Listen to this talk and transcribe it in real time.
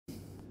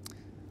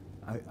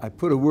I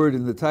put a word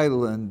in the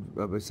title, and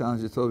Rabbi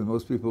Salinger told me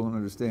most people won't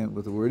understand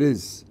what the word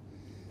is.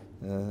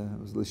 It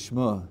was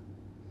lishma.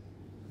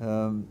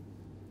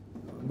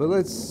 But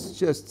let's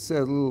just say a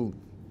little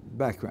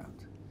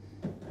background.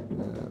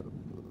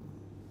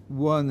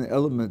 One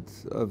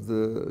element of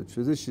the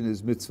tradition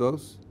is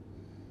mitzvos,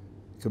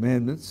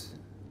 commandments.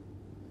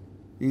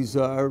 These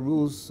are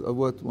rules of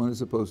what one is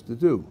supposed to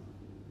do.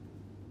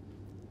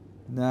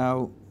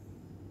 Now,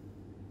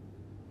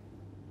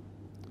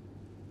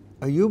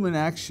 a human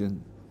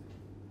action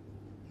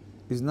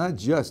is not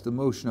just the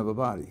motion of a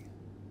body.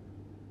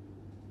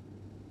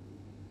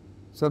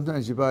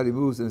 Sometimes your body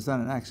moves and it's not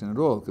an action at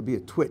all. It could be a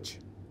twitch.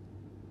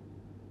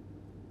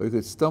 Or you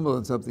could stumble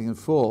on something and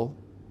fall.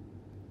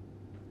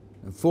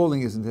 And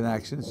falling isn't an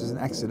action, it's just an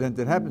accident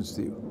that happens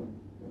to you.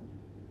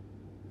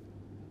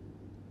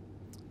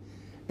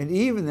 And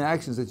even the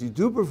actions that you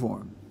do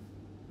perform,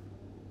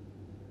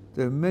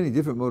 there are many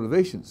different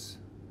motivations.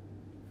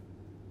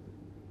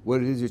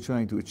 What it is you're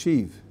trying to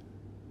achieve,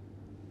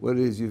 what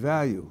it is you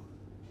value.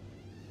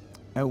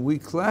 And we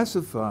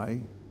classify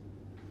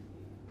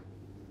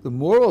the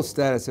moral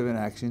status of an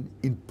action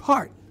in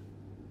part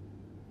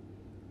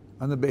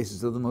on the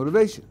basis of the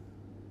motivation.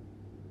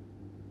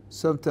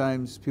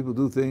 Sometimes people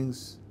do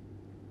things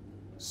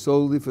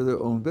solely for their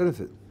own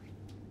benefit.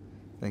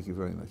 Thank you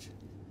very much.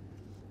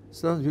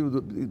 Some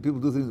people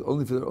do things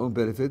only for their own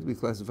benefit. We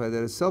classify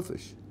that as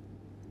selfish.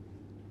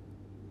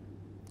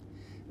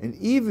 And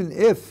even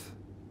if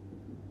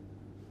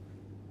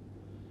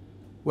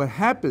what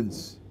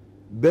happens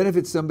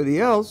benefits somebody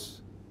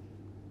else,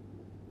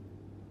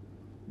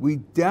 we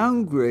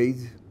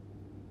downgrade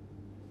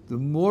the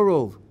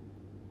moral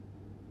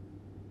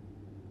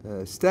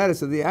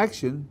status of the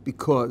action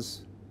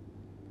because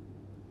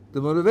the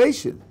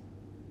motivation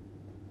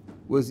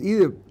was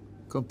either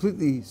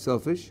completely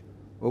selfish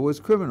or was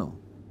criminal.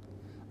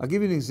 I'll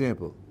give you an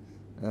example.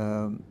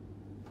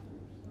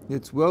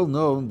 It's well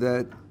known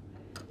that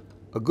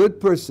a good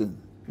person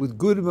with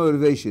good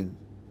motivation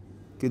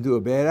can do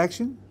a bad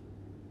action,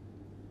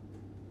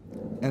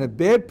 and a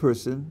bad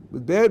person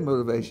with bad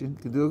motivation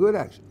can do a good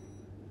action.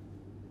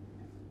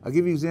 I'll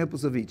give you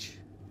examples of each.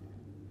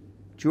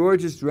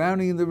 George is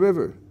drowning in the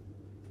river.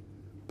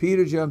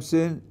 Peter jumps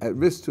in at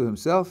risk to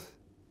himself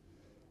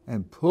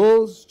and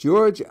pulls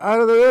George out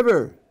of the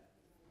river,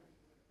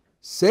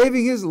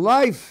 saving his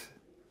life.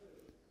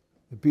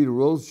 And Peter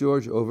rolls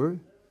George over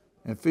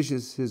and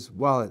fishes his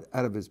wallet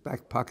out of his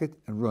back pocket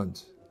and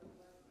runs.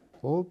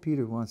 All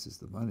Peter wants is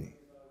the money.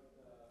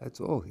 That's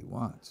all he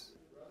wants.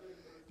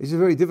 It's just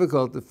very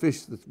difficult to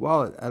fish the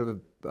wallet out of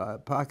a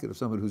pocket of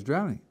someone who's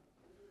drowning.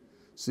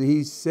 So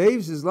he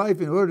saves his life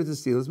in order to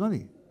steal his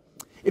money.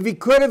 If he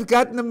could have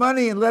gotten the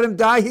money and let him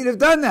die, he'd have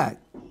done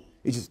that.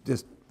 It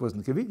just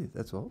wasn't convenient,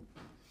 that's all.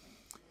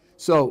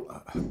 So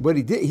what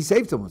he did, he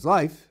saved someone's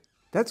life.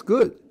 That's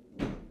good.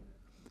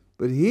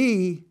 But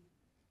he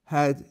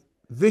had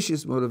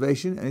vicious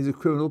motivation, and he's a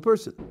criminal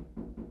person.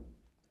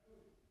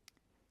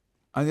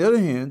 On the other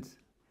hand,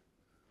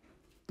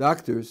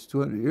 doctors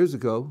 200 years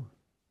ago,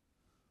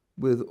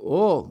 with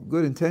all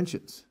good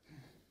intentions,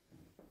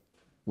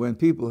 when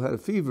people had a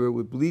fever,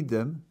 would bleed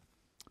them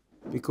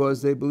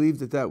because they believed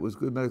that that was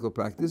good medical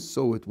practice.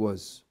 So it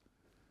was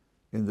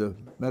in the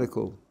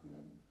medical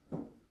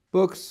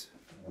books.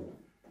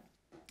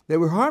 They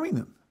were harming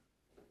them.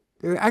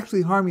 They were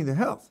actually harming their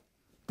health.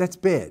 That's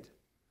bad.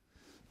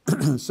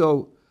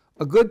 So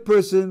a good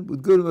person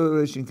with good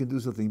motivation can do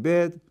something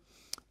bad.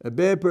 A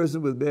bad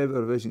person with bad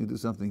motivation can do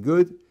something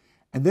good.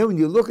 And then when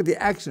you look at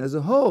the action as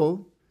a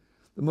whole,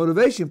 the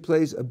motivation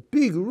plays a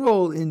big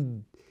role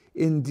in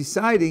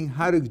deciding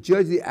how to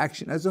judge the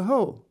action as a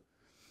whole.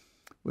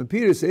 When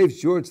Peter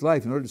saves George's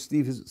life in order to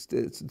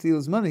steal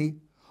his money,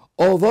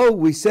 although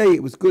we say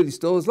it was good he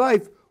stole his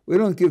life, we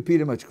don't give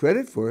Peter much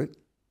credit for it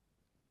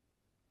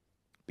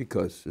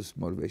because his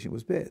motivation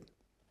was bad.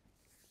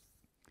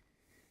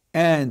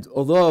 And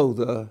although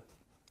the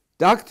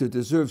doctor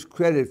deserves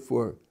credit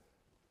for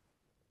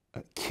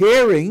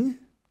caring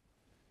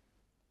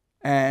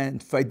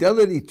and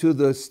fidelity to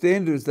the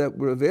standards that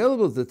were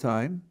available at the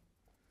time,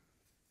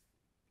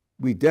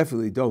 we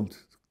definitely don't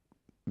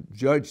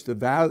judge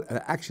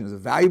the action as a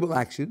valuable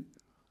action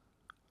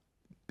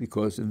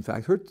because, in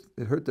fact,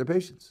 it hurt their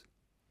patients.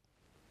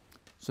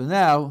 So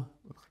now,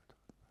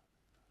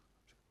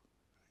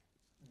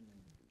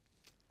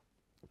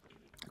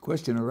 the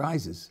question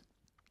arises,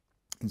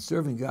 in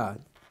serving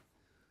God,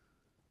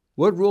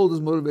 what role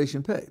does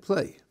motivation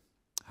play?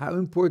 How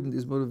important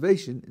is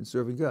motivation in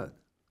serving God?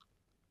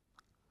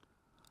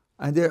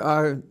 And there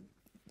are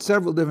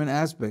several different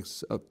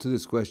aspects to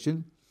this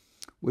question,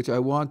 which I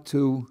want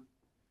to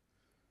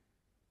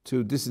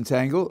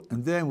disentangle,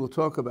 and then we'll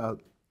talk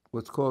about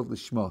what's called the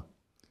Shema,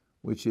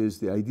 which is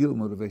the ideal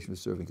motivation for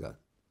serving God.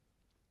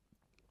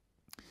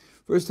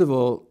 First of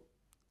all,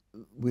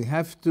 we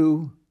have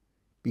to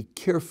be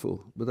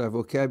careful with our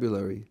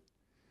vocabulary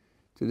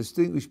to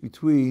distinguish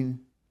between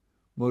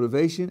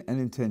motivation and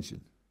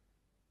intention.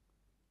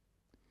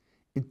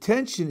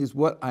 Intention is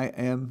what I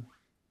am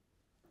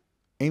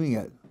aiming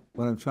at,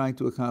 what I'm trying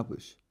to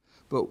accomplish.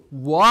 But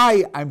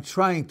why I'm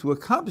trying to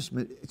accomplish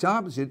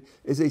it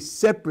is a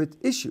separate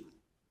issue.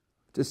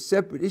 It's a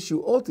separate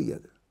issue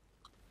altogether.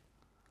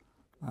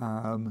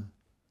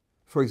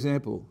 For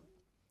example,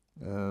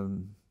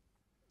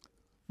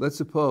 let's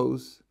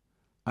suppose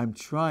I'm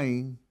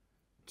trying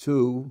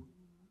to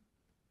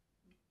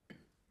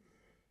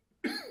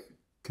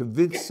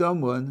convince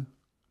someone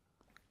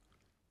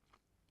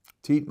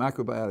to eat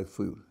macrobiotic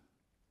food.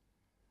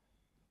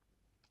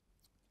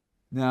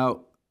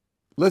 Now,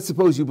 let's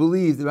suppose you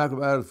believe that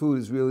macrobiotic food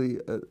is really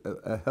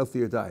a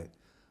healthier diet.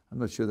 I'm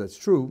not sure that's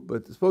true,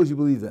 but suppose you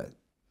believe that.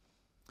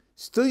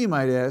 Still, you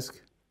might ask,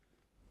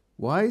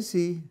 why is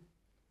he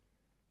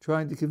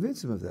trying to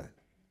convince him of that?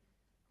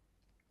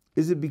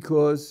 Is it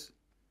because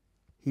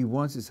he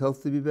wants his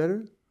health to be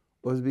better?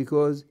 Or is it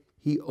because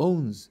he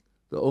owns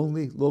the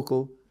only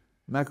local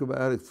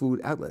macrobiotic food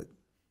outlet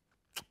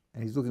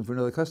and he's looking for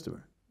another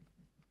customer?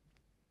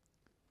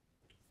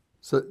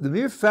 So the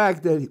mere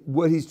fact that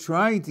what he's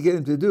trying to get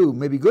him to do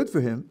may be good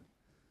for him,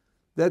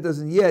 that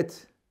doesn't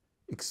yet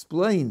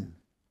explain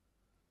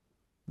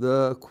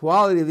the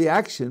quality of the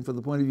action from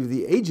the point of view of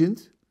the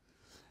agent,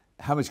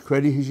 how much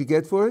credit he should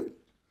get for it,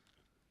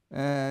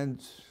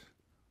 and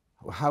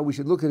how we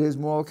should look at his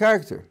moral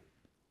character.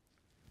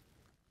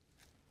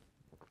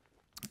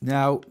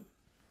 Now,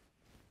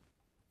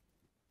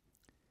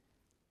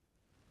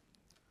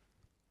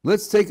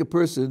 let's take a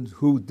person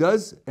who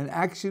does an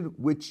action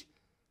which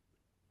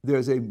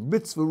there's a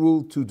mitzvah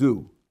rule to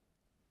do.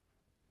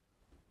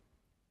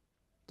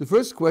 The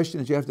first question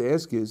that you have to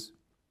ask is,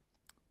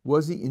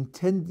 was he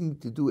intending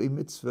to do a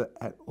mitzvah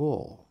at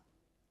all?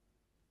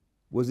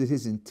 Was it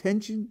his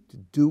intention to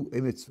do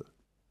a mitzvah?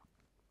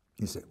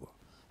 You say, well,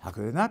 how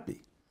could it not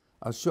be?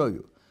 I'll show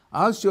you.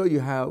 I'll show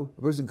you how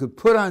a person could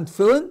put on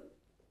tefillin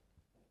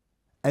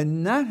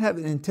and not have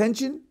an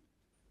intention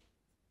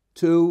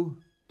to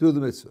do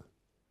the mitzvah.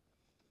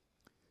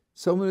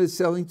 Someone is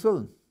selling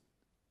tefillin,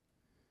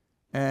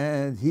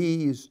 and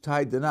he is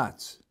tied the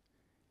knots,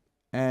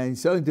 and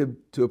he's selling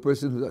to a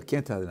person who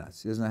can't tie the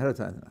knots. He doesn't know how to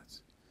tie the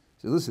knots.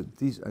 So listen,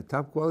 these are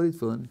top quality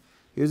tefillin.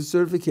 Here's a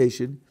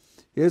certification.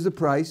 Here's the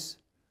price.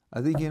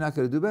 I think you're not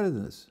going to do better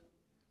than this.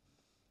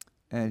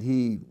 And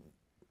he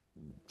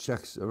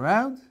checks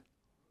around,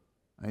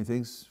 and he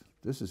thinks,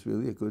 this is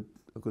really a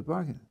good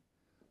bargain.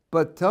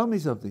 But tell me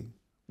something.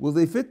 Will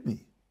they fit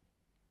me?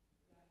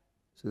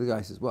 So the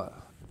guy says, well,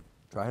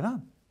 try it on,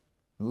 and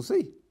we'll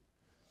see.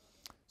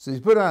 So he's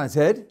put it on his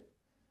head,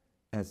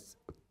 and it's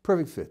a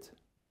perfect fit.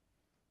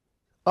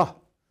 Oh,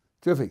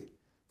 terrific.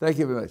 Thank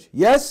you very much.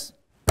 Yes,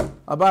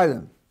 I'll buy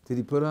them. Did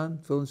he put on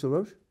tefillin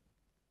shalosh?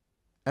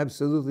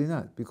 Absolutely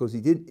not, because he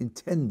didn't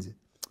intend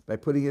by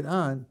putting it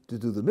on to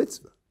do the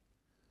mitzvah.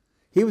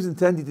 He was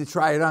intending to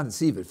try it on to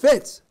see if it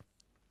fits.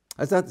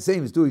 That's not the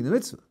same as doing the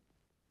mitzvah.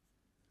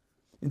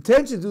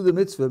 Intention to do the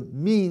mitzvah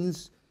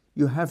means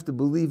you have to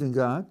believe in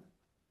God.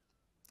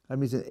 That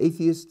means an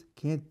atheist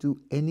can't do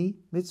any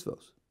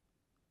mitzvahs.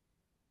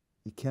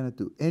 He cannot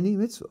do any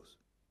mitzvahs.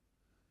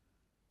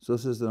 So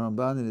says the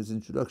Ramban in his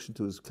introduction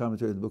to his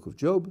commentary in the book of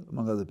Job,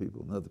 among other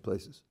people in other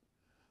places.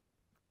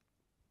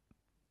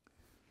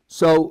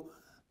 So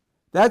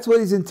that's what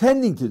he's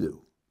intending to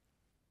do.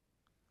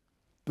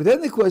 But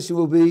then the question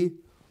will be,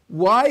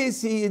 why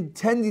is he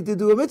intending to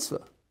do a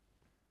mitzvah?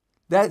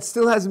 That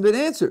still hasn't been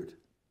answered.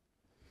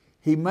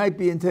 He might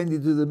be intending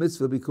to do the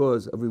mitzvah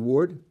because of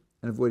reward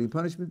and avoiding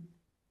punishment.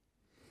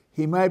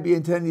 He might be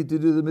intending to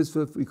do the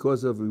mitzvah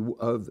because of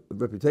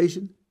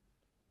reputation.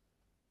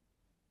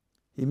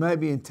 He might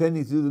be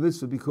intending to do the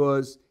mitzvah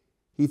because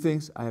he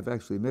thinks, I have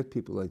actually met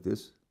people like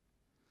this,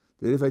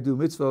 that if I do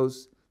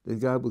mitzvahs, then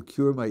God will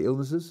cure my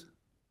illnesses.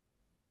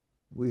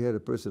 We had a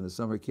person at a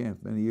summer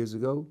camp many years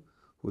ago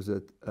who was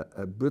a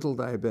brittle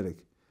diabetic.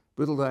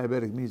 Brittle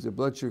diabetic means their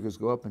blood sugars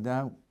go up and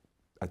down,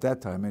 at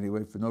that time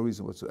anyway, for no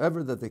reason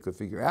whatsoever that they could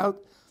figure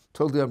out,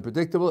 totally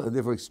unpredictable, and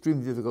therefore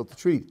extremely difficult to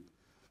treat.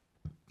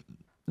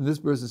 And this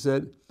person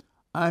said,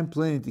 I'm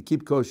planning to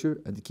keep kosher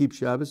and to keep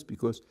Shabbos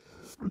because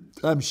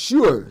I'm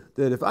sure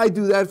that if I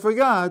do that for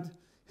God,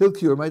 He'll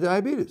cure my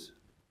diabetes.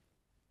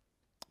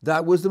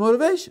 That was the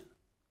motivation,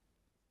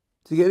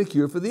 to get a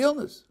cure for the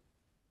illness.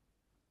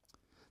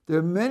 There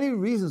are many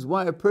reasons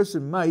why a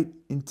person might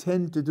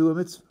intend to do a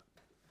mitzvah.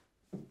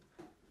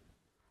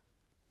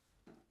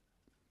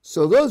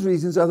 So those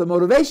reasons are the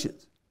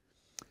motivations.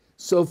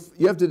 So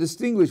you have to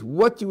distinguish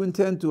what you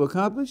intend to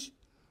accomplish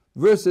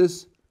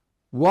versus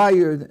why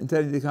you're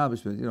intending the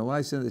accomplishment. You know, when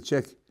I send a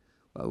check,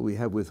 we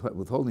have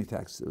withholding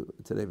tax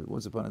today, but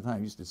once upon a time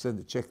you used to send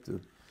a check to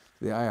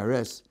the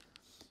IRS.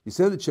 You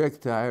send the check to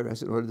the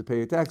IRS in order to pay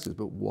your taxes,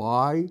 but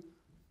why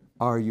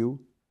are you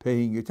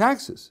paying your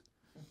taxes?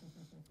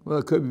 Well,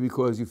 it could be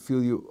because you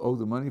feel you owe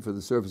the money for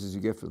the services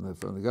you get from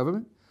the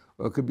government,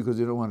 or it could be because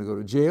you don't want to go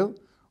to jail,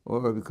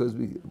 or because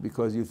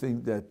you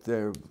think that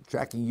they're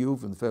tracking you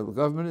from the federal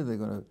government and they're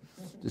going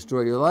to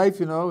destroy your life,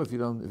 you know, if you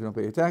don't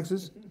pay your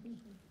taxes.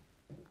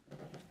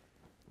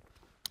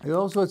 There are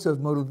all sorts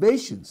of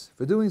motivations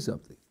for doing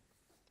something.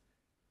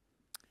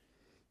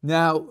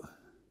 Now,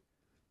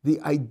 The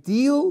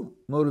ideal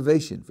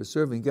motivation for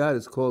serving God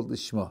is called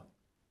lishma.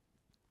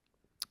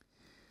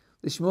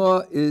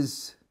 Lishma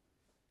is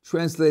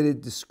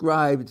translated,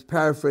 described,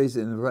 paraphrased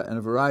in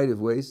a variety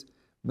of ways,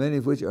 many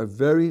of which are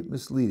very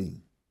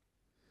misleading.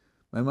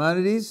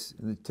 Maimonides,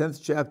 in the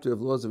 10th chapter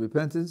of Laws of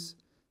Repentance,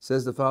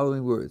 says the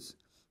following words: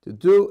 to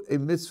do a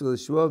mitzvah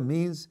lishma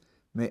means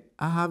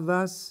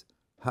me'ahavas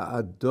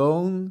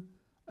ha'adon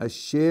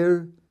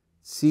asher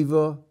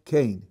tziva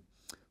kain,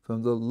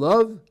 from the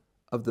love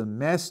of the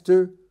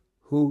master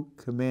who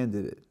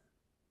commanded it.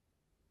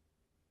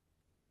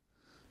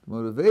 The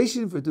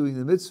motivation for doing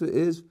the mitzvah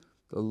is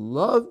the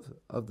love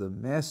of the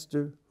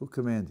master who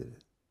commanded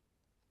it.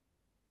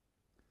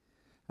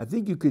 I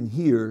think you can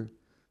hear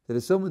that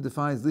if someone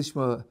defines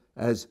lishma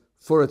as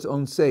for its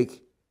own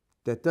sake,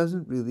 that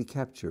doesn't really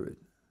capture it.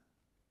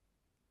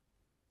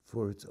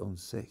 For its own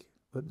sake.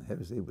 What in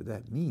heaven's name would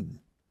that mean?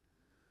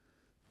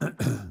 Put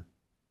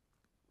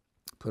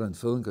on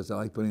tefillin because I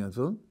like putting on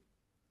tefillin?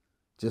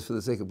 Just for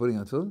the sake of putting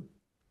on tefillin?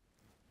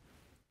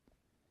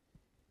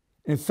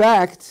 In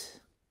fact,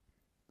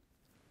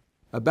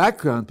 a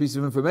background piece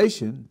of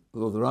information,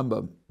 although the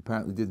Rambam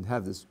apparently didn't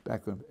have this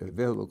background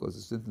available because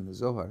it's in the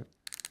Zohar,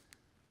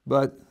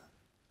 but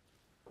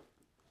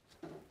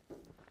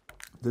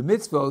the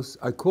mitzvos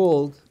are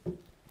called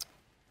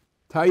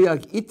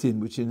Taryag Itin,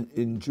 which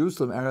in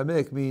Jerusalem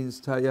Aramaic means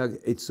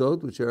Taryag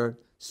Etzot, which are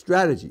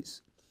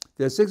strategies.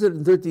 There are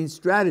 613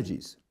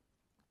 strategies.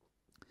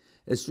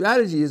 A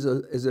strategy is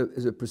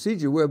a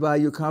procedure whereby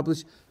you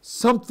accomplish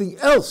something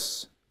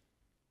else.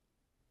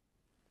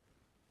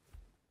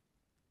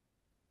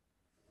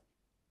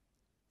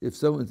 If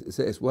someone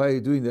says, why are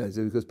you doing that? I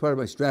say, because part of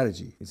my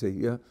strategy. You say,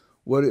 yeah,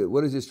 what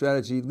is your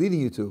strategy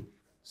leading you to?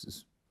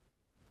 Says,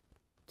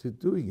 to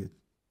doing it,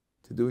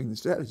 to doing the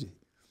strategy.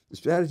 The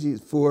strategy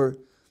is for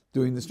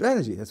doing the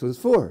strategy. That's what it's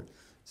for.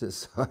 He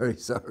says,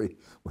 sorry,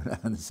 we're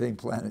not on the same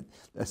planet.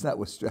 That's not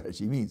what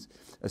strategy means.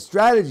 A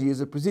strategy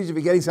is a procedure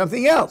for getting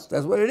something else.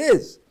 That's what it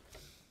is.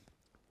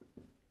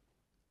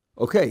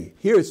 Okay,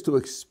 here it's to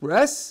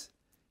express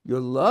your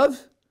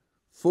love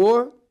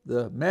for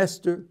the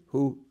master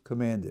who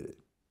commanded it.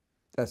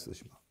 That's the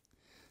Shema.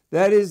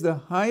 That is the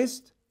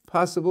highest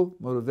possible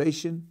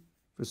motivation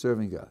for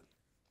serving God.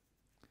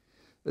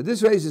 But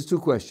this raises two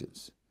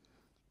questions.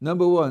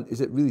 Number one,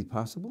 is it really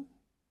possible?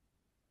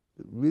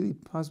 Is it really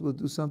possible to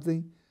do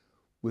something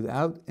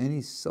without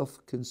any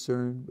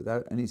self-concern,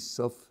 without any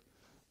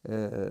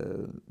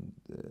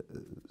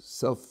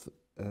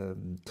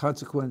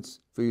consequence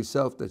for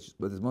yourself that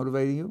is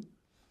motivating you?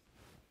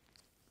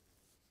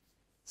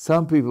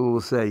 Some people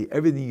will say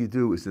everything you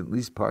do is at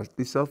least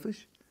partly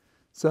selfish.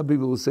 Some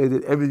people will say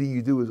that everything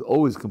you do is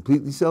always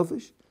completely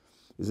selfish.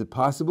 Is it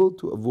possible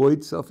to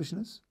avoid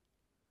selfishness?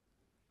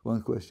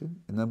 One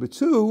question. And number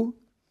two,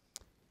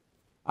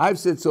 I've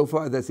said so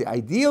far that's the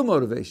ideal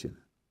motivation.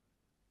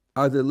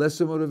 Are there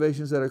lesser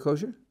motivations that are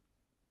kosher?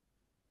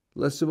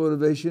 Lesser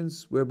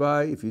motivations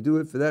whereby if you do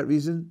it for that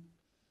reason,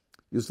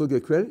 you'll still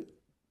get credit?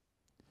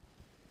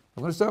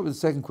 I'm going to start with the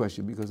second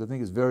question because I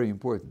think it's very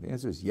important. The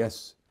answer is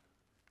yes.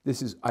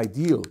 This is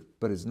ideal,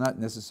 but it's not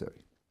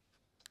necessary.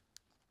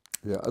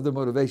 There are other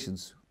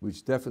motivations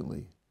which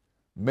definitely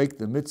make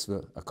the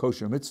mitzvah a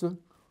kosher mitzvah,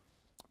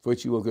 for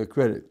which you will get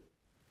credit.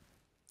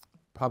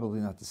 Probably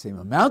not the same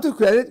amount of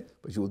credit,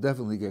 but you will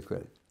definitely get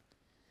credit.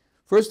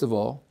 First of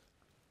all,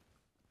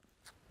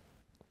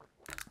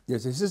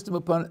 there's a system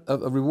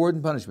of reward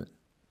and punishment.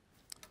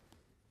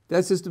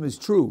 That system is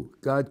true.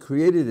 God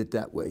created it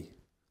that way.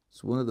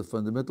 It's one of the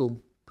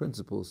fundamental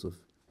principles of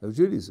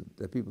Judaism,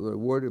 that people are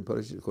rewarded and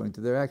punished according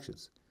to their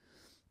actions.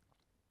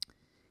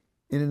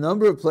 In a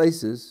number of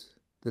places,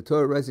 the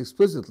Torah writes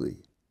explicitly,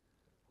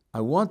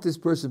 I want this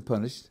person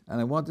punished, and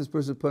I want this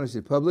person punished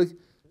in public,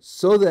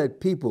 so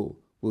that people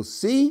will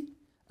see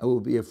and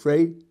will be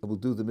afraid and will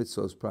do the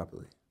mitzvahs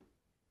properly.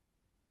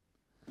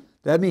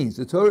 That means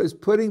the Torah is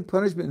putting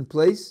punishment in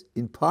place,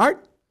 in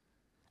part,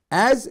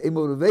 as a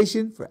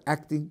motivation for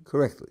acting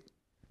correctly.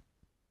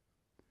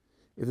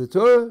 If the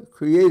Torah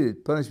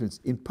created punishments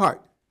in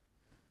part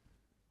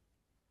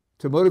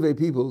to motivate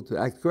people to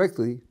act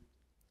correctly,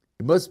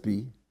 it must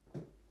be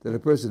that a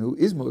person who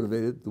is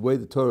motivated, the way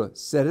the Torah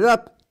set it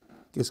up,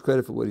 gets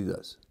credit for what he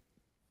does.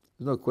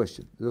 There's no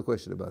question. There's no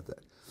question about that.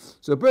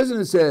 So a person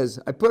who says,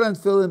 I put on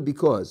tefillin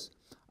because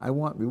I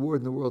want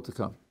reward in the world to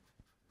come.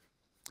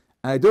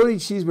 And I don't eat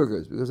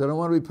cheeseburgers because I don't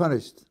want to be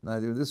punished,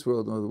 neither in this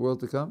world nor the world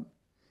to come,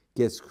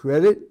 gets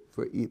credit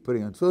for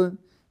putting on tefillin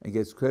and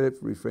gets credit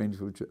for refraining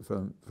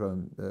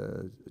from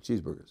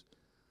cheeseburgers.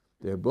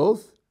 They're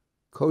both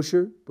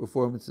kosher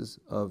performances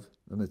of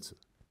the mitzvah.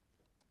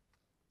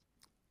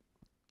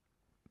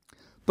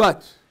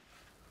 But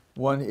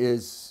one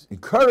is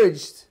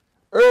encouraged,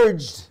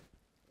 urged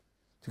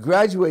to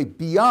graduate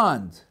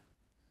beyond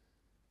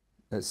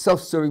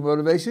self-serving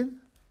motivation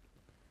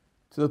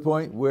to the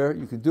point where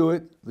you can do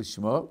it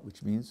lishma,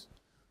 which means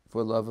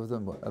for love of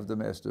the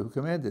master who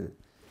commanded it.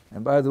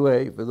 And by the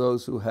way, for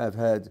those who have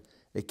had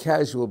a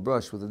casual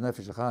brush with the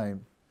Nefesh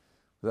HaChaim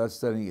without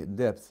studying it in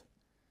depth,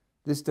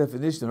 This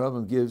definition the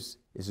Rambam gives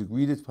is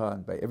agreed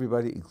upon by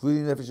everybody,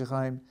 including Nefesh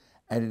HaChaim,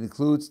 and it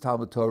includes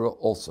Talmud Torah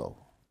also.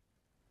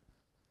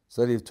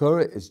 Study of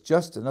Torah is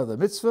just another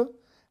mitzvah,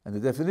 and the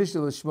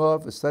definition of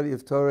Lishma for study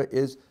of Torah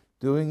is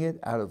doing it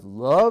out of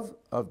love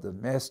of the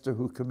master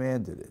who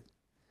commanded it.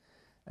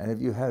 And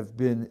if you have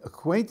been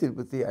acquainted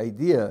with the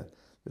idea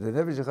that the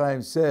Nefesh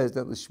HaChaim says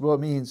that Lishma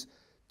means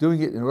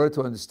doing it in order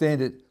to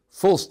understand it,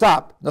 full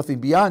stop, nothing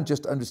beyond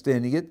just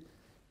understanding it,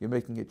 you're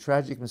making a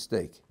tragic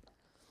mistake.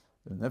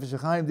 The Nefesh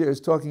HaChaim there is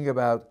talking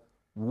about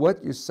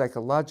what your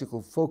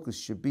psychological focus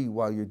should be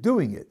while you're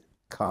doing it,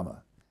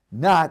 comma,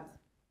 not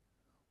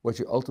what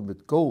your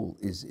ultimate goal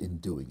is in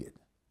doing it,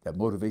 that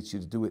motivates you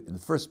to do it in the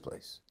first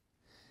place.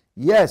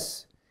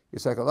 Yes, your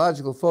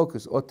psychological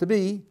focus ought to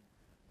be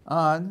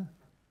on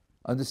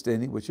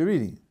understanding what you're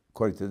reading,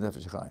 according to the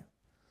Nefesh HaChaim.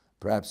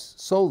 Perhaps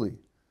solely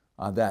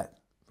on that,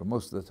 for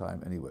most of the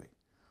time anyway.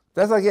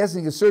 That's like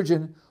asking a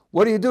surgeon,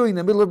 what are you doing in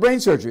the middle of brain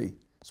surgery?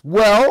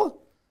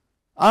 Well,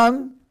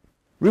 I'm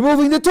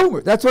removing the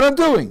tumor. That's what I'm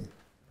doing.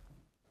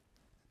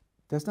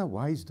 That's not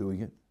why he's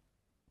doing it.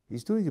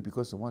 He's doing it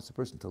because he wants the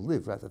person to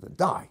live rather than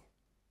die.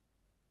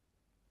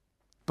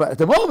 But at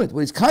the moment,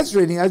 when he's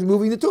concentrating on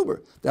removing the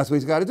tumor, that's what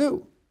he's got to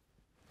do.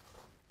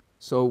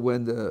 So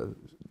when the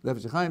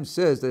Nefesh HaChaim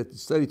says that to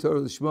study Torah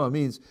Lishma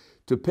means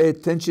to pay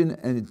attention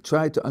and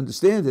try to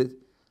understand it,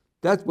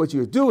 that's what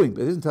you're doing,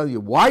 but it doesn't tell you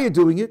why you're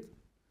doing it.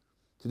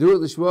 To do it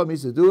Lishma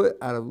means to do it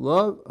out of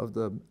love of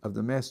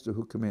the master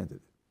who commanded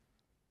it.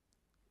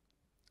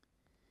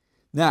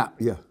 Now,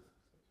 yeah.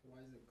 Why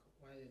don't we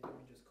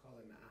just call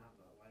it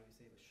Ma'ava? Why do we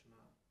say Lishma?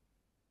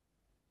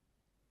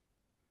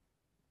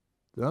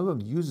 The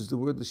Rambam uses the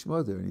word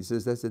Lishma there, and he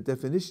says that's the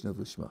definition of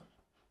Lishma.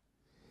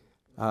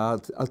 I'll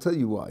tell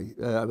you why.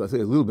 I'll tell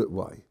you a little bit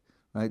why.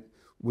 Right?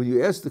 When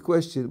you ask the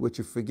question, what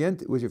you're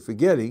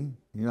forgetting,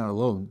 you're not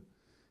alone,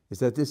 is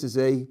that this is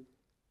a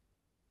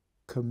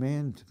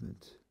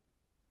commandment.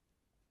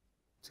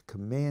 It's a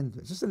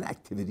commandment. It's just an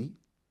activity.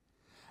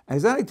 And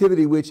it's an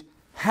activity which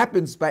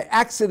happens by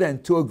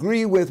accident to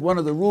agree with one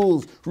of the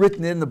rules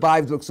written in the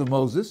 5 books of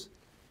Moses.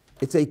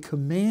 It's a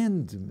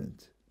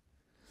commandment.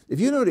 If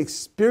you don't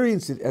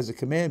experience it as a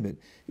commandment,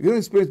 if you don't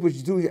experience what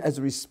you're doing as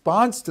a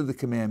response to the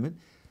commandment,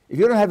 if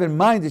you don't have in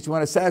mind that you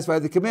want to satisfy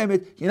the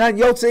commandment, you're not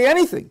yotzei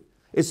anything.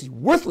 It's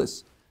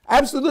worthless,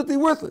 absolutely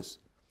worthless.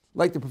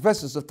 Like the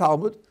professors of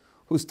Talmud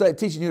who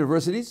teach in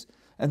universities,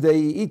 and they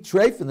eat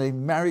treif and they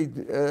marry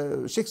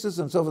shiksas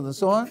and so forth and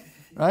so on,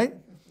 right?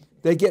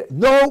 They get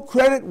no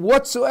credit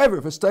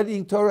whatsoever for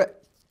studying Torah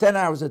 10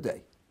 hours a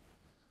day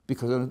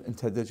because it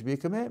intended to be a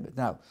commandment.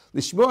 Now,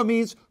 Lishma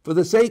means for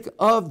the sake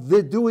of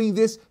doing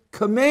this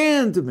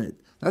commandment,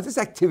 not this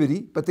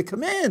activity, but the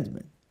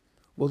commandment.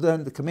 Well,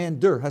 then the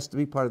commander has to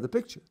be part of the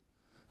picture.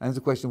 And it's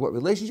a question of what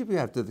relationship you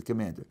have to the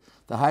commander.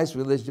 The highest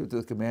relationship to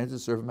the commander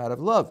is to serve him out of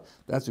love.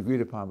 That's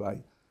agreed upon by,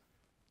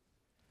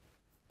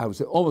 I would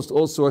say, almost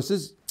all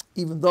sources,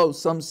 even though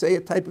some say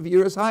a type of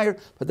year is higher,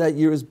 but that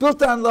year is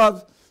built on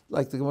love,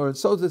 like the Gemara in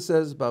Sota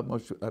says about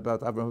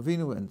Avraham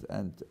Avinu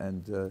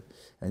and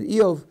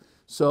Eov.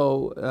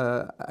 So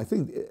I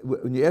think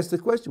when you ask the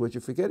question, what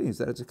you're forgetting is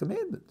that it's a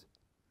commandment.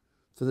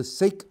 For the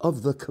sake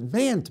of the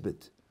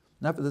commandment,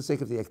 not for the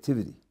sake of the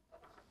activity.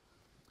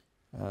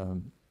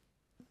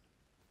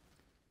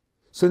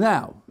 So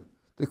now,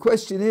 the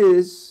question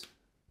is,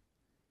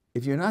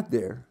 if you're not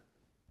there,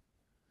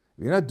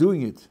 if you're not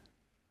doing it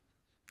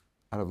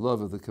out of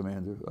love of the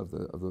commander, of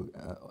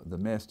the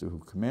master who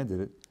commanded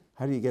it,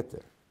 how do you get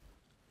there?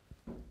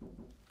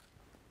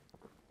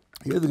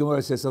 Here the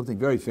Gemara says something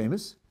very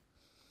famous,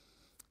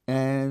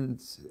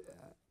 and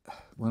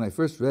when I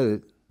first read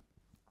it,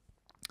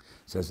 it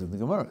says in the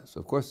Gemara, so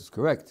of course it's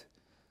correct,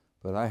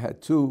 but I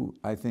had 2,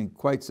 I think,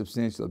 quite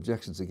substantial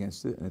objections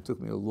against it, and it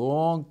took me a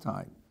long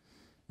time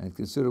and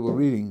considerable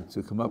reading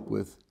to come up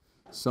with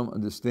some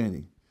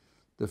understanding.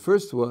 The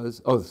first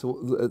was,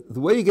 the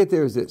way you get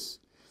there is this.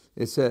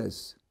 It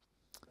says,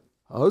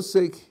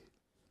 Hosek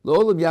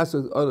Lo'olam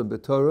Yasod Adam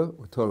B'Torah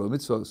or Torah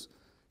Mitzvos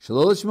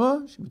Shalol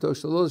Lishma Shemito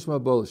Shalol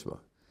Lishma Bo Lishma.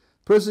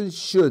 Person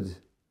should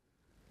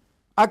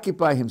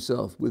occupy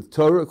himself with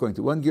Torah according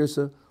to one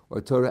girsa,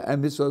 or Torah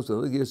and Mitzvos the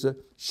other girsa,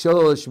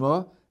 Shalol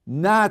Lishma,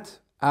 not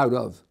out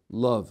of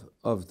love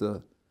of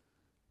the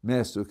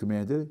master who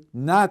commanded,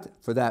 not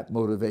for that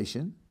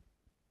motivation.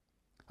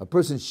 A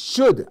person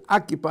should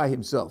occupy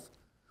himself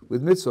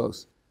with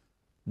mitzvos,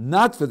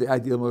 not for the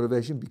ideal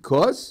motivation,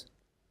 because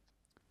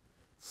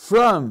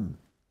from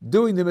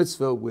doing the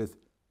mitzvah with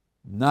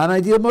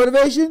non-ideal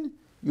motivation,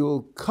 you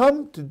will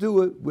come to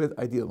do it with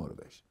ideal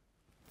motivation.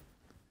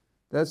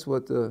 That's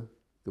what the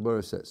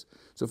Gemara says.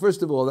 So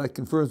first of all, that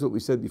confirms what we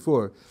said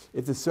before.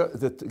 If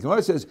the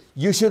Gemara says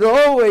you should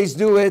always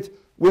do it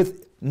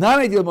with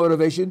non-ideal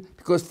motivation,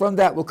 because from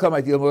that will come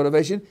ideal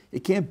motivation,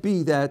 it can't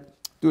be that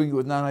doing it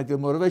with non-ideal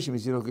motivation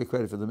means you don't get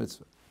credit for the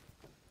mitzvah.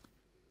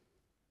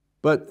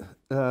 But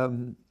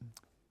the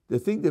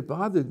thing that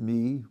bothered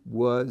me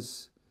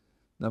was,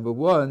 number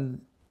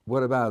one,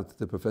 what about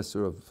the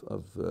professor of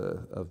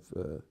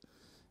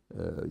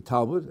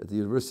Talmud at the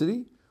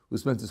university, who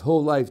spent his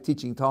whole life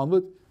teaching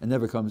Talmud and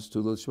never comes to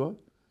Lishma.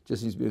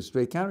 Just needs to be a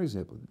straight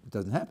counterexample. It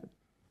doesn't happen.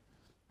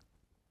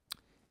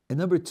 And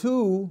number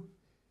two,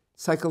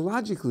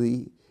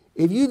 psychologically,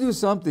 if you do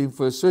something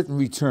for a certain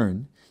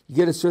return, you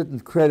get a certain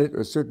credit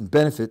or a certain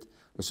benefit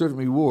or a certain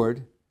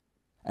reward,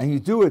 and you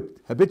do it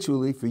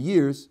habitually for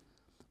years,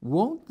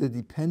 won't the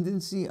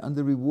dependency on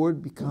the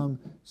reward become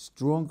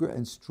stronger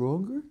and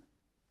stronger?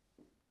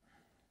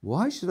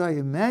 Why should I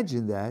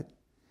imagine that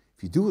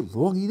if you do it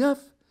long enough,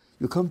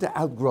 you'll come to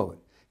outgrow it?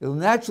 It'll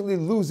naturally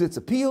lose its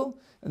appeal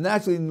and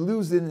naturally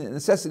lose the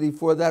necessity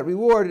for that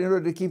reward in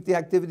order to keep the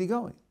activity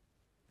going.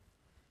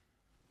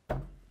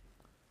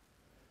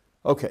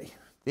 Okay,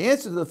 the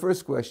answer to the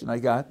first question I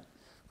got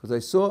because I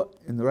saw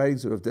in the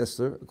writings of Rav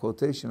Dessler a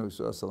quotation of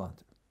Yeshivat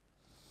Salanter.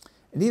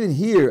 And even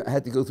here, I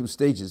had to go through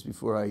stages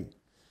before I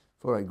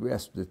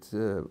grasped it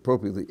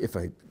appropriately, if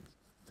I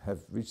have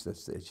reached that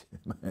stage.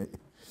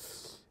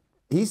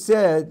 He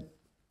said,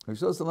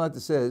 Yeshivat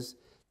Salanter says,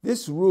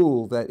 this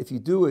rule that if you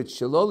do it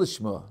shalol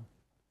lishma,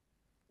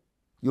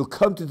 you'll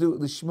come to do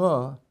it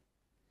lishma,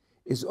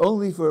 is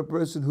only for a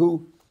person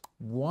who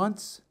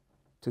wants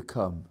to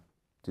come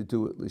to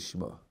do it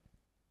lishma.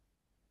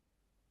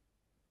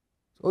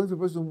 It's only for a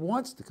person who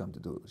wants to come to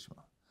do it lishma.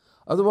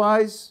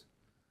 Otherwise,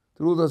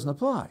 the rule doesn't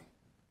apply.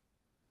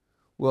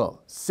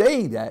 Well,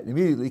 saying that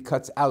immediately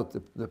cuts out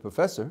the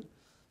professor.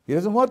 He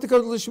doesn't want to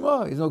come to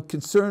lishma. He's no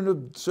concern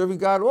of serving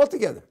God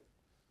altogether.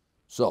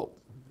 So,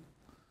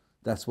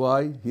 that's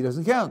why he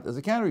doesn't count as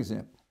a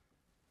counterexample.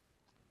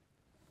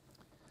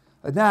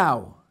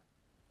 Now,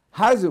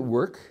 how does it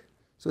work?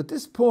 So at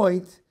this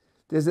point,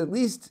 there's at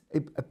least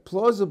a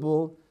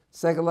plausible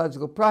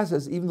psychological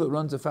process, even though it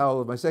runs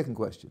afoul of my second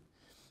question.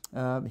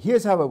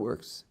 Here's how it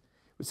works.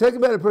 We're talking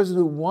about a person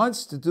who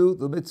wants to do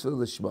the mitzvah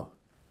lishma,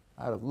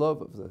 out of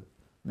love of the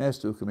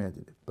master who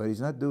commanded it, but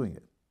he's not doing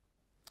it.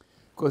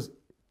 Because,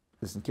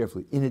 listen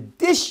carefully, in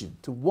addition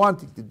to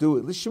wanting to do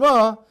it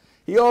lishma,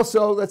 he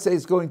also, let's say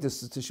he's going to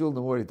shul in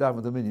the morning,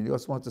 daven the minyan, he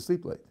also wants to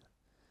sleep late.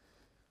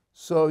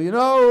 So,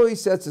 he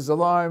sets his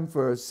alarm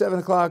for 7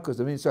 o'clock, because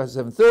the minyan starts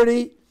at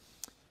 7:30,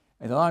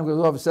 and the alarm goes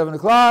off at 7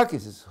 o'clock, he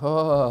says,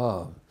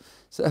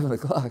 7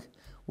 o'clock,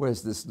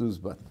 where's the snooze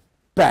button?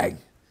 Bang!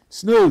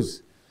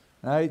 Snooze!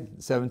 Right?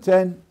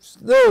 7:10,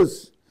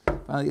 snooze!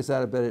 Finally gets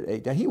out of bed at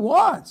 8. Now he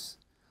wants,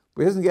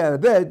 but he doesn't get out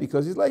of bed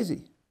because he's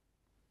lazy.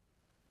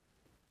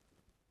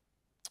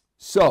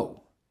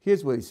 So,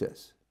 here's what he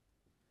says.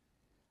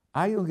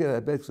 I don't get out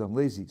of bed because I'm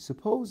lazy.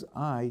 Suppose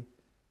I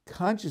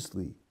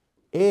consciously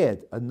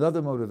add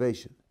another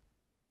motivation,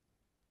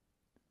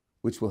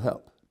 which will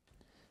help.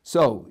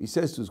 So, he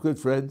says to his good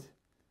friend,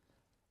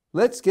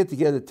 let's get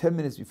together 10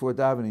 minutes before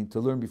davening to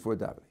learn before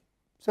davening.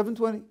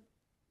 7:20.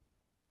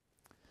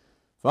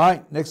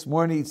 Fine. Next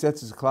morning, he sets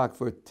his clock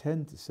for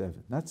 10 to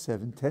 7. Not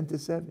 7, 10 to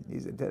 7.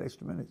 He's at 10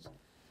 extra minutes.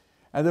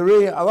 And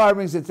the alarm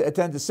rings at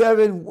 10 to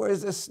 7.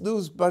 Where's the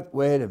snooze button?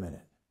 Wait a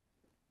minute.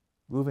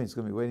 Reuven's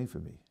going to be waiting for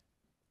me.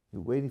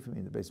 You're waiting for me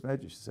in the base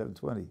medrash at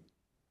 7:20.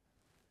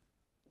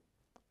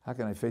 How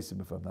can I face him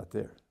if I'm not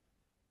there?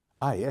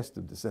 I asked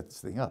him to set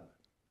this thing up.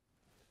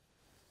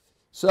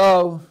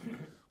 So,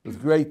 with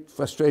great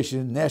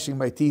frustration, gnashing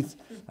my teeth,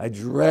 I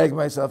drag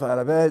myself out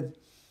of bed,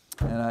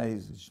 and I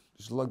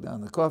just lug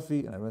down the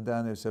coffee, and I run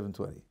down there at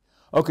 7:20.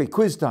 Okay,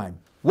 quiz time.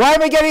 Why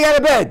am I getting out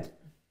of bed?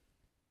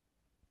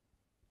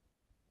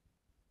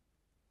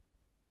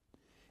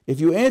 If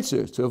you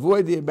answer to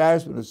avoid the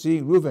embarrassment of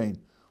seeing Reuven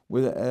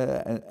with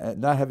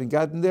not having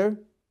gotten there,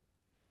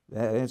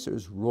 that answer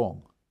is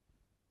wrong.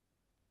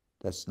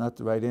 That's not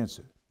the right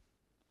answer.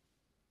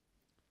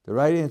 The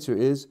right answer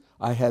is,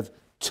 I have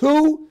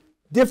two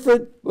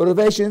different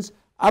motivations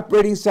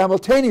operating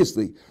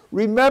simultaneously.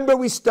 Remember,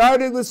 we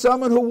started with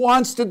someone who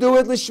wants to do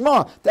it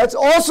lishma. That's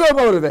also a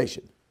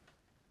motivation.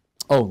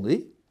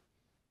 Only,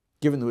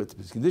 given the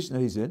condition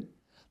that he's in,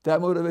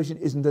 that motivation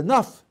isn't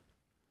enough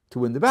to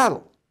win the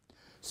battle.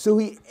 So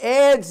he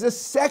adds a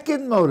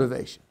second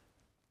motivation.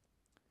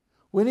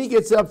 When he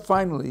gets up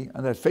finally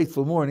on that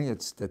fateful morning,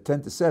 it's at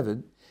 10 to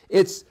 7,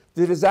 it's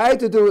the desire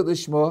to do it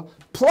lishma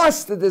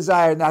plus the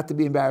desire not to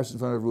be embarrassed in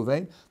front of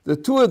Reuven. The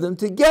two of them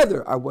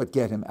together are what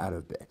get him out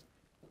of bed.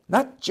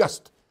 Not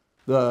just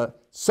the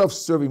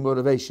self-serving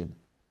motivation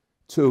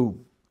to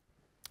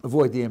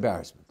avoid the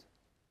embarrassment.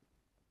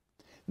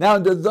 Now,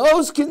 under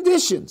those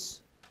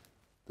conditions,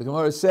 the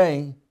Gemara is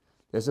saying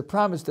there's a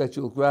promise that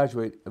you'll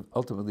graduate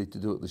ultimately to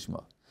do it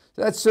lishma.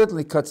 So that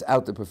certainly cuts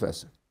out the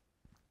professor.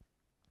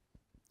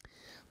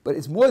 But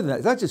it's more than that.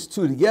 It's not just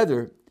two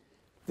together.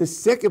 The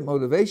second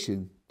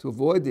motivation to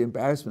avoid the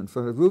embarrassment in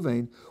front of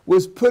Reuven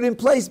was put in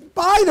place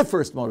by the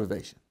first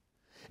motivation.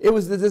 It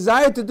was the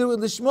desire to do it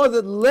lishma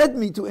that led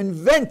me to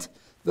invent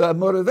the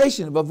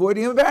motivation of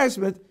avoiding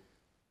embarrassment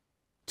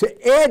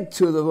to add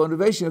to the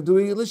motivation of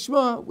doing it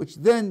lishma, which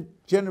then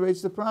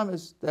generates the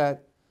promise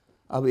that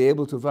I'll be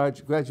able to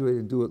graduate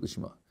and do it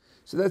lishma.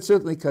 So that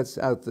certainly cuts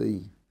out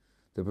the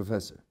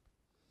professor.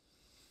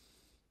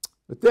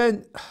 But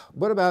then,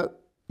 what about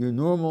your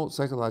normal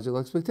psychological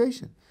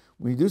expectation?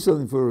 When you do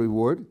something for a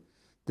reward,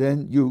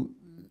 then you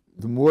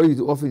the more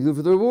you often do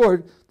for the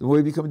reward, the more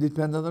you become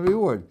dependent on the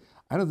reward.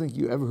 I don't think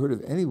you ever heard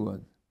of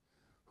anyone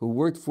who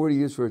worked 40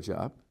 years for a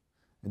job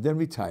and then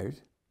retired.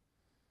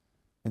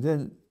 And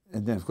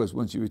then, of course,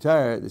 once you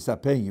retire, they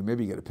stop paying you.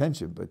 Maybe you get a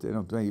pension, but they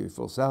don't pay you your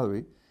full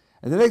salary.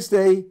 And the next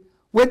day,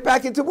 went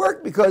back into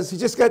work because he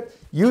just got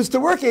used to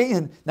working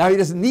and now he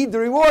doesn't need the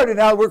reward and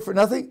now work for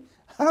nothing.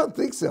 I don't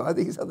think so. I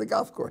think he's on the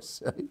golf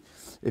course, right?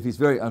 If he's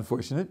very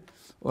unfortunate,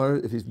 or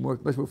if he's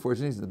much more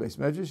fortunate, he's in the base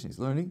measures, he's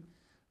learning,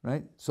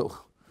 right? So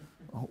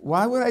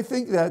why would I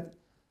think that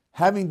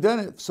having done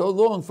it so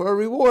long for a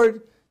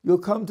reward, you'll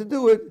come to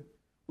do it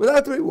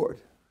without the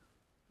reward?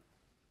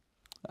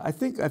 I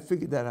think I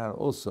figured that out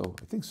also.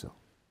 I think so.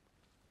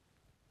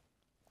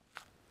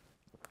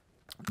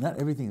 Not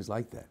everything is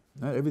like that.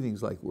 Not everything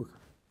is like work.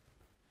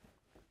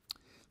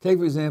 Take,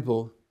 for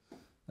example,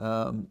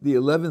 the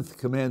 11th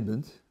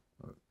commandment,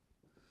 or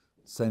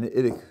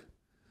Sinaitic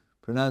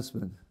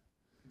pronouncement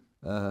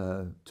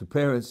to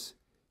parents,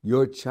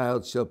 your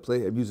child shall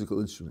play a musical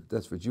instrument.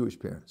 That's for Jewish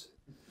parents.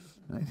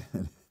 Right?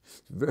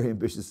 Very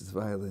ambitious as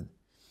violin.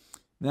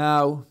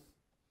 Now,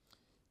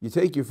 you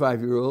take your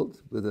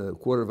 5-year-old with a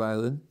quarter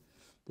violin,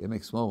 they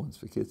make small ones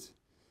for kids,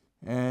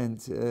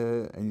 and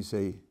you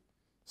say,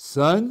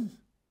 son,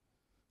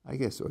 I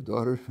guess, or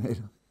daughter,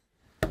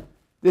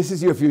 this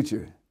is your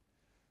future.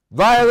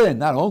 Violin,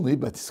 not only,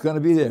 but it's going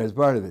to be there as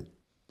part of it.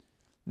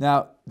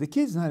 Now, the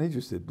kid's not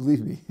interested,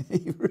 believe me.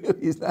 He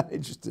really is not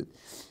interested.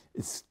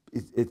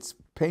 It's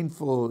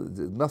painful,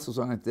 the muscles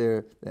aren't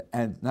there,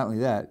 and not only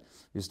that,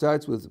 he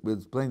starts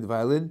with playing the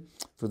violin.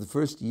 For the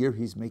first year,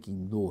 he's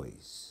making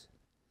noise.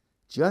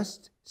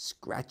 Just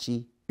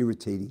scratchy,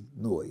 irritating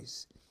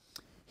noise.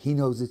 He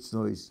knows it's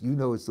noise, you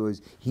know it's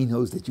noise, he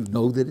knows that you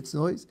know that it's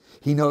noise,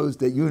 he knows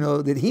that you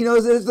know that he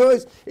knows that it's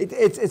noise.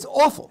 It's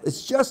awful,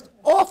 it's just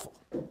awful.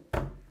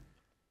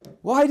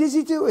 Why does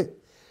he do it?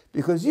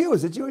 Because you,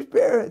 as a Jewish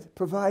parent,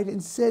 provide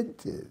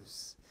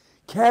incentives,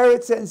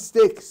 carrots and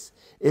sticks.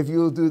 If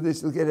you'll do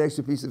this, you'll get an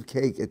extra piece of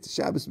cake at the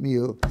Shabbos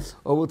meal,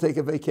 or we'll take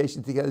a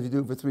vacation together if you do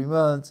it for 3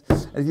 months.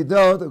 And if you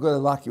don't, I'm going to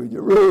lock you in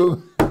your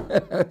room. I'm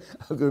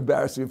going to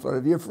embarrass you in front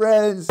of your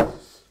friends.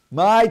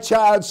 My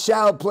child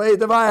shall play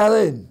the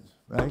violin,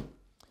 right?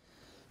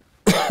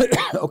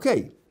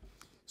 Okay,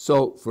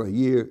 so for a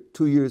year,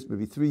 2 years,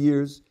 maybe 3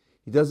 years,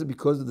 he does it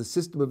because of the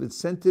system of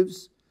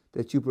incentives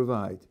that you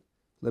provide.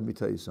 Let me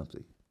tell you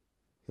something.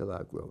 He'll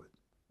outgrow it.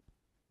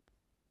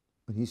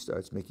 When he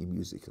starts making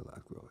music, he'll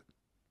outgrow it.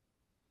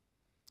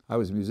 I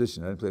was a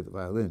musician. I didn't play the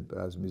violin, but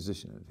I was a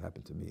musician, and it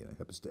happened to me, and it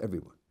happens to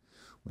everyone.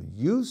 When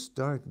you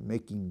start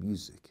making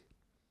music,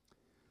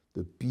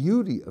 the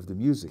beauty of the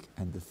music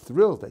and the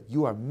thrill that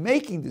you are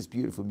making this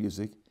beautiful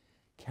music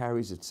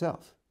carries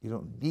itself. You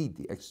don't need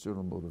the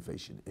external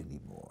motivation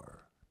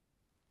anymore.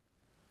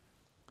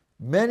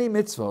 Many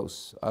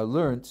mitzvos are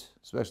learned,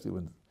 especially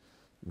when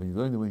you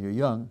learn them when you're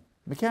young,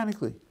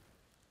 mechanically.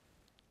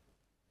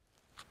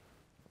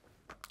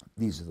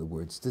 These are the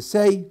words to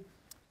say.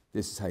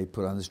 This is how you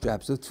put on the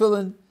straps of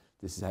tefillin.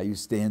 This is how you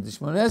stand the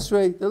Shemona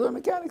Esrei. They learn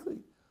mechanically.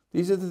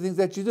 These are the things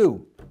that you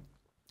do.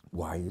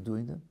 Why are you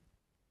doing them?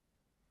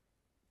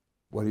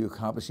 What are you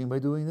accomplishing by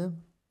doing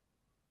them?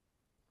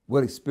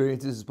 What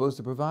experience is it supposed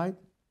to provide?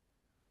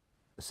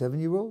 A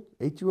 7-year-old,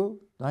 8-year-old,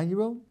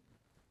 9-year-old?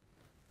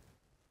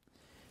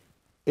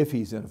 If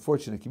he's in a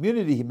fortunate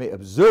community, he may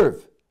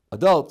observe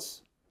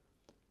adults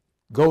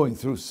going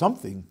through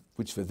something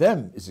which for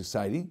them is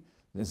exciting,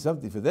 and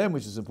something for them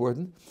which is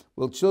important.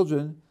 Well,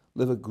 children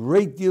live a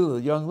great deal of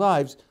their young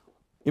lives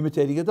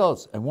imitating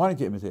adults and wanting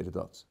to imitate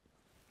adults.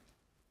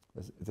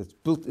 That's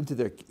built into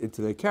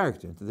their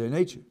character, into their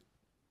nature.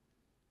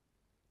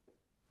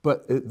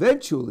 But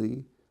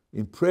eventually,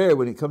 in prayer,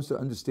 when it comes to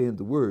understand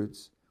the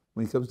words,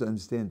 when it comes to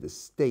understand the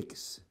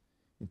stakes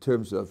in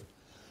terms of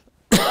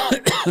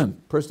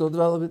personal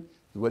development,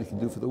 what he can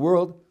do for the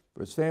world, for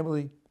his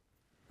family,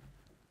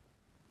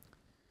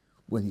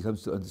 when he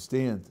comes to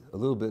understand a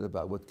little bit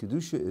about what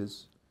Kedusha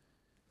is,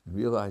 and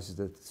realizes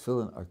that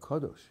tefillin are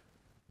kadosh.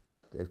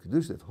 They have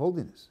Kedusha, they have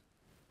holiness.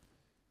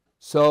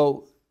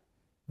 So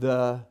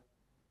the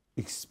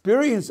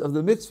experience of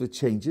the mitzvah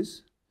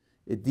changes,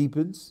 it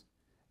deepens,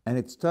 and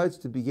it starts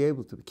to be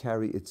able to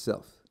carry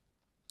itself.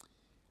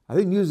 I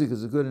think music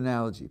is a good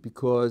analogy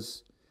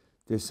because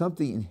there's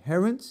something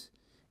inherent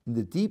in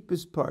the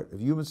deepest part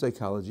of human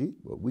psychology,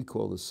 what we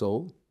call the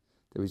soul,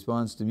 that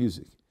responds to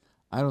music.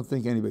 I don't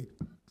think anybody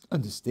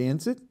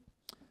understands it,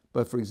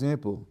 but for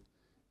example,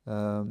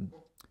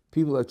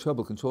 people have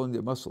trouble controlling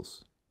their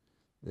muscles.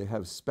 They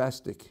have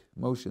spastic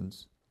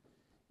motions.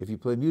 If you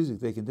play music,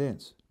 they can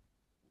dance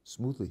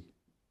smoothly,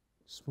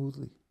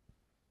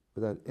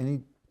 without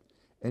any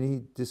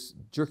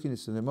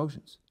jerkiness in their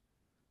motions.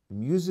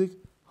 Music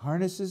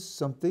harnesses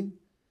something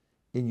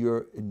in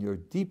your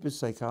deepest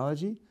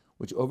psychology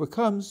which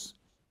overcomes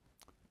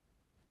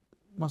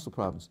muscle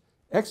problems.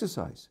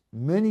 Exercise.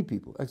 Many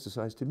people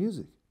exercise to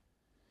music.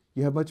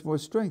 You have much more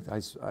strength.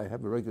 I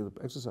have a regular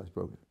exercise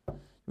program.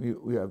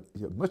 You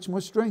have much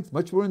more strength,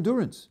 much more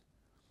endurance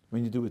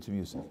when you do it to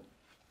music.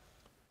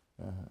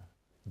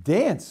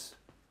 Dance.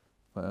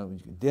 Well, you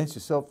can dance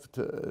yourself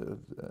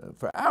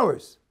for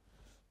hours.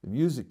 The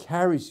music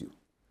carries you.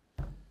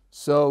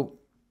 So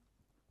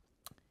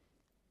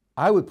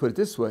I would put it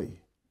this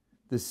way.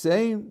 The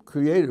same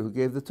creator who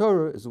gave the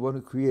Torah is the one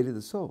who created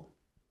the soul.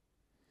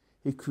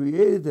 He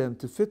created them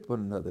to fit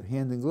one another,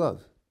 hand in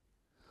glove.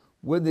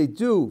 When they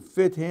do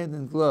fit hand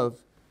in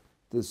glove,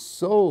 the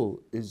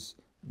soul is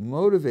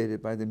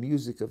motivated by the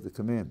music of the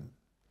commandment.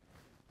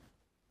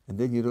 And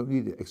then you don't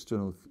need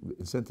external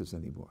incentives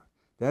anymore.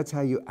 That's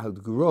how you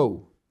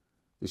outgrow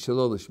the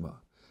Shalol Lishma.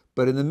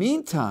 But in the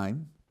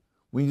meantime,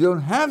 when you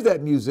don't have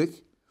that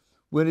music,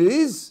 when it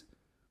is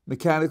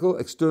mechanical,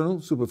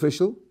 external,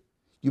 superficial,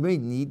 you may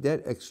need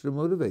that extra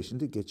motivation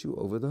to get you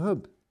over the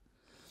hump.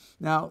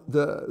 Now,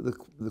 the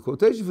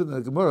quotation from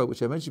the Gemara,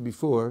 which I mentioned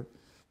before,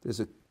 there's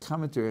a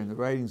commentary in the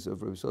writings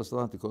of Rabbi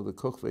Salante called the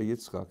Kochvei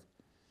Yitzchak.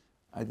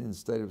 I didn't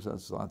study Rabbi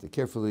Salante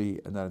carefully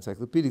and not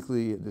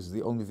encyclopedically, and this is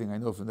the only thing I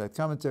know from that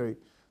commentary.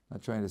 I'm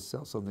not trying to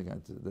sell something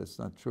that's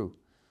not true.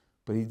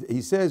 But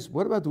he says,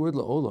 what about the word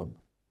la'olam?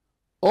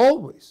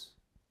 Always.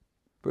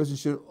 A person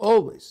should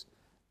always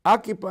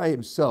occupy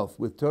himself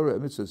with Torah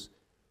and mitzvahs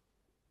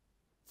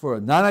for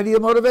a non-ideal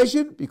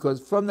motivation, because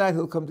from that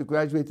he'll come to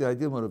graduate to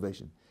ideal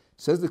motivation.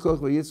 Says the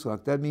Kochvei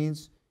Yitzchak, that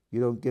means you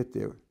don't get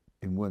there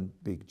in one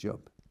big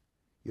jump.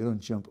 You don't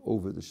jump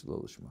over the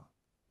Shalol Lishma.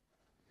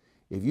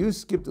 If you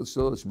skip the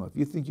Shalol Lishma, if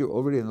you think you're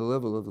already on the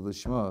level of the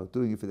Lishma,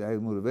 doing it for the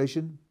ideal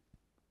motivation,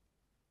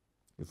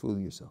 you're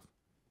fooling yourself.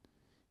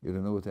 You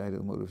don't know what the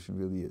ideal motivation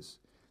really is.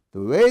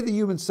 The way the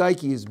human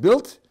psyche is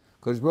built,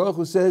 Kodesh Baruch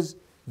Hu says,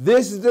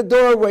 this is the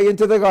doorway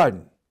into the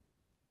garden.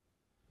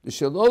 The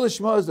Shalol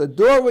Lishma is the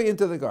doorway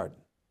into the garden.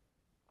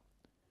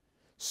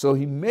 So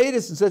he made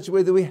us in such a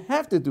way that we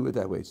have to do it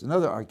that way. It's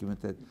another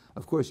argument that,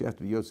 of course, you have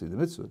to be Yotzei the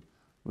mitzvah. You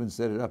wouldn't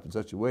set it up in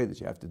such a way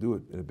that you have to do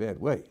it in a bad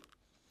way.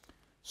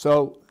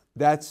 So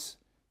that's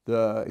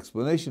the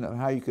explanation of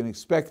how you can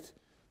expect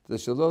the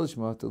Shalol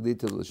Lishma to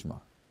lead to the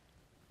Lishma.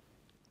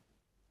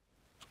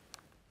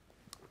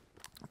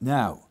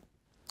 Now,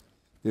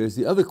 there's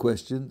the other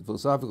question, the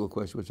philosophical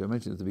question, which I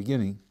mentioned at the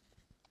beginning.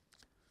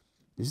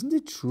 Isn't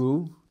it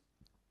true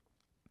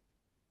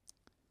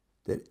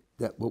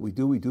that what we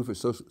do for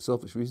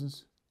selfish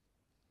reasons?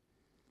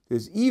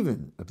 There's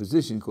even a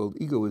position called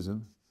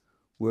egoism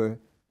where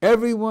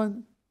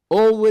everyone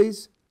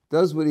always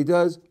does what he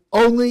does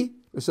only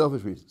for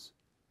selfish reasons.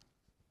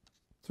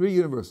 3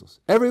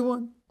 universals.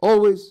 Everyone,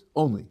 always,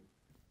 only.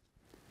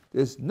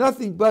 There's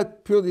nothing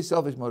but purely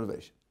selfish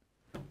motivation.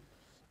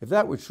 If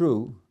that were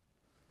true,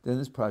 then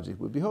this project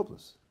would be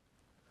hopeless.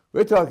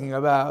 We're talking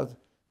about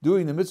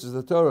doing the mitzvahs of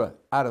the Torah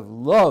out of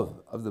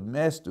love of the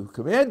master who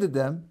commanded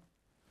them.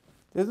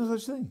 There's no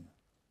such thing.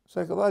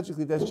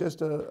 Psychologically, that's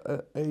just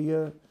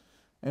an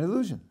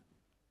illusion.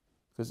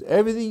 Because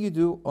everything you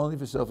do only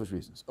for selfish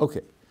reasons.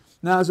 Okay.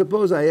 Now,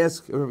 suppose I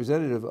ask a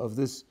representative of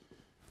this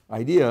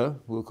idea,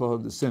 we'll call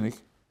him the cynic,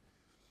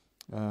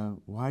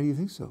 why do you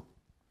think so?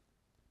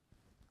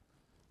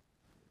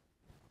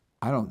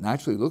 I don't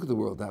naturally look at the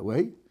world that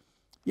way.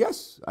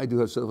 Yes, I do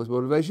have selfish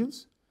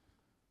motivations,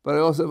 but I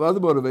also have other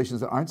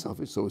motivations that aren't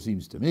selfish, so it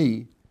seems to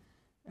me.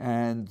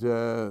 And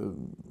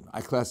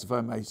I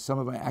classify some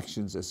of my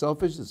actions as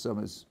selfish and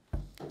some as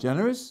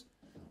generous.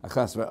 I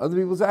classify other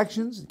people's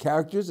actions,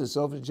 characters as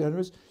selfish and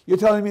generous. You're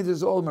telling me this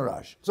is all a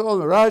mirage. It's all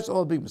a mirage, it's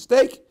all a big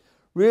mistake.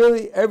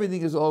 Really,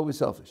 everything is always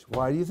selfish.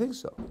 Why do you think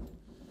so?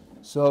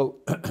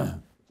 So,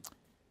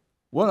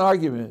 one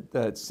argument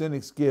that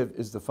cynics give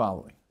is the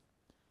following.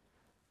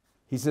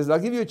 He says, I'll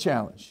give you a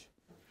challenge.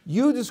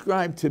 You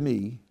describe to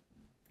me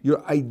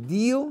your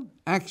ideal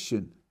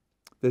action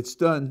that's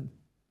done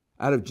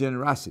out of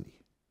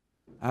generosity,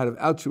 out of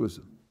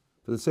altruism,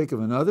 for the sake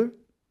of another,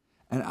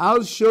 and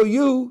I'll show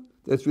you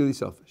that's really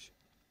selfish.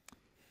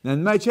 Now,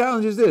 my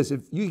challenge is this.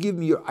 If you give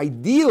me your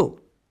ideal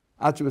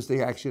altruistic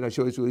action, I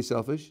show it's really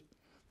selfish,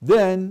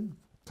 then,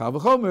 Kal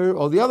v'chomer,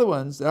 all the other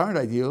ones that aren't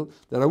ideal,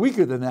 that are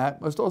weaker than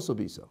that, must also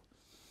be so.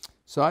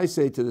 So I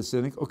say to the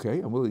cynic, okay,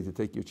 I'm willing to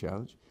take your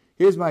challenge.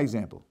 Here's my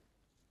example.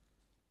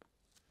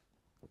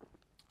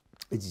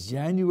 It's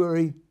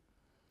January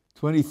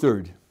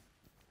 23rd,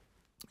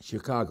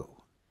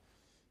 Chicago.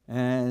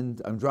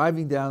 And I'm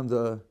driving down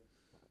the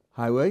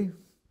highway,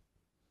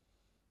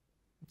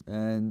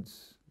 and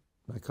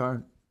my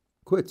car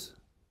quits.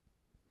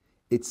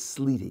 It's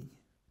sleeting.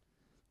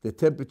 The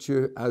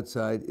temperature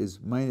outside is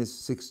minus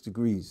 6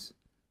 degrees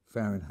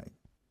Fahrenheit.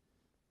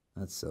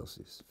 Not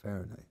Celsius,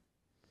 Fahrenheit.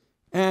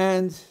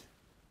 And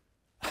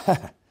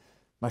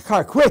my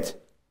car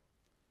quit.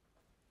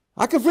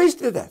 I could freeze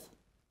to death.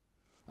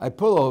 I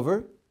pull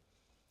over.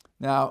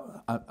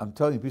 Now, I'm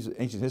telling you a piece of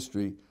ancient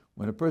history.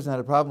 When a person had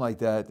a problem like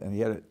that, and he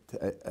had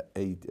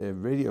a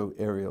radio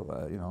aerial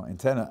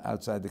antenna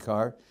outside the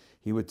car,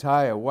 he would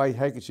tie a white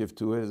handkerchief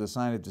to it as a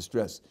sign of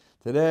distress.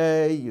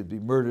 Today, you'd be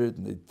murdered,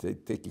 and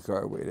they'd take your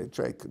car away. They'd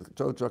take the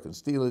tow truck and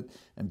steal it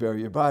and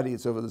bury your body, and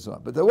so forth and so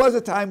on. But there was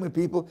a time when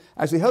people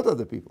actually helped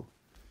other people.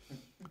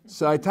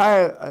 So I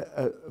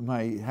tie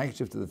my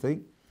handkerchief to the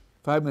thing.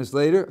 5 minutes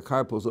later, a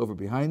car pulls over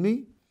behind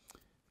me.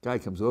 Guy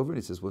comes over and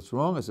he says, "What's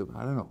wrong?" I said,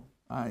 "I don't know.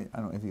 I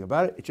don't know anything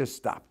about it. It just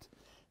stopped.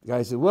 The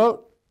guy said,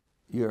 well,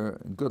 you're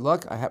in good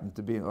luck. I happen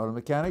to be an auto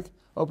mechanic.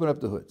 Open up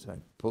the hood. So I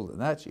pulled on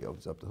that. She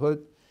opens up the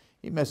hood.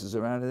 He messes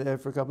around in there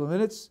for a couple of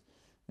minutes.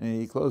 And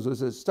he closes and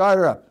says, start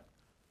her up.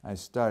 I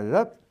start it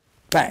up.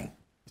 Bang.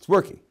 It's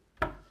working.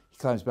 He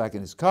climbs back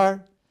in his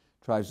car,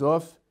 drives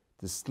off.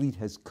 The sleet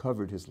has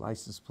covered his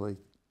license plate.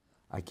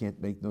 I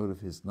can't make note of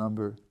his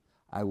number.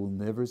 I will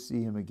never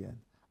see him again.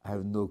 I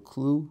have no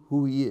clue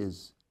who he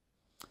is.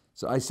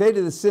 So I say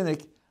to the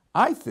cynic,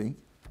 I think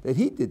that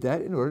he did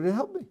that in order to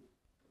help me.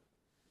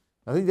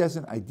 I think that's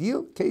an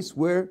ideal case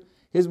where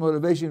his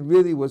motivation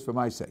really was for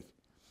my sake.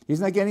 He's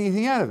not getting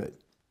anything out of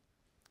it.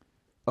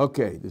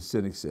 Okay, the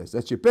cynic says,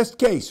 that's your best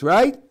case,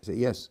 right? I say,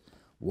 yes.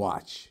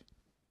 Watch.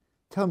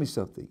 Tell me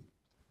something.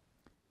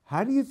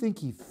 How do you think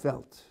he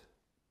felt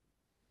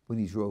when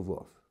he drove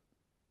off?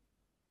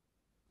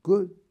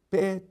 Good,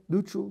 bad,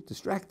 neutral,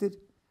 distracted?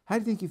 How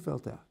do you think he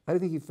felt out? How do you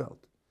think he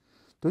felt?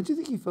 Don't you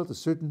think he felt a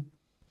certain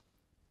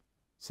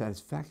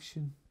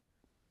satisfaction?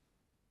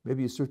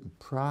 Maybe a certain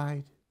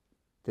pride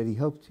that he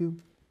helped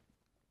you?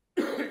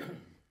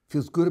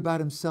 Feels good about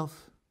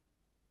himself?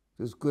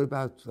 Feels good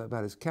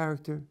about his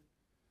character?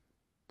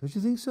 Don't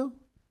you think so?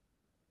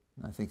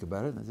 And I think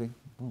about it and I think,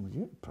 well,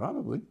 yeah,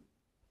 probably.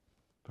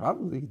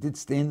 Probably. He did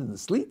stand in the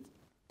sleet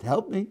to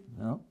help me,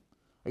 you know.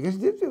 I guess he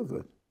did feel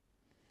good.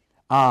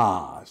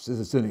 Ah, says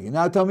the cynic.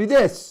 Now tell me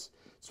this.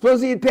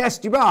 Suppose he had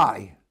passed you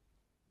by.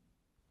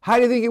 How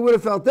do you think he would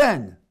have felt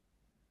then?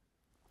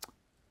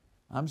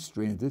 I'm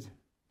stranded.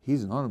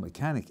 He's an auto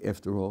mechanic,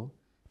 after all.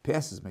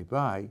 Passes me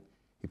by.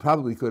 He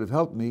probably could have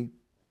helped me.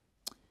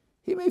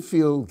 He may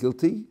feel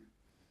guilty.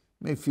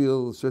 May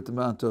feel a certain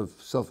amount of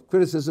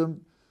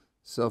self-criticism,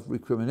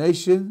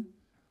 self-recrimination.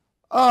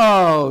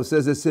 Oh,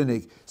 says the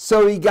cynic,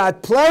 so he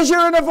got pleasure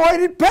and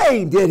avoided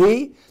pain, did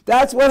he?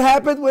 That's what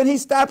happened when he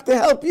stopped to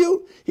help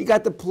you? He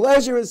got the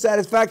pleasure and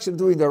satisfaction of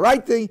doing the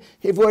right thing.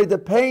 He avoided the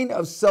pain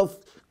of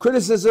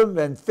self-criticism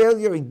and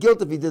failure and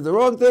guilt if he did the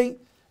wrong thing.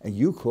 And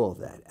you call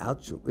that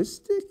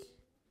altruistic?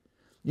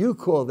 You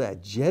call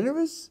that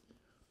generous?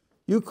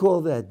 You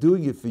call that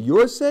doing it for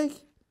your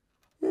sake?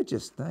 You're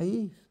just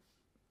naive.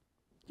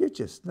 You're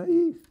just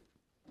naive.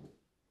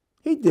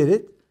 He did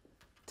it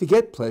to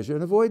get pleasure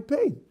and avoid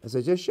pain, as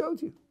I just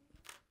showed you.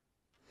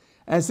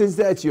 And since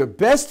that's your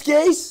best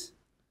case,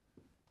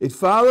 it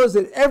follows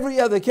that every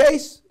other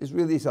case is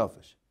really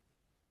selfish.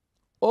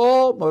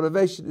 All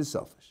motivation is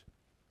selfish.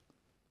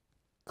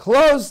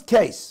 Closed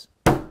case,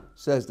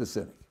 says the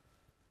cynic.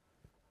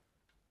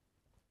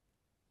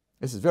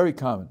 This is very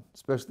common,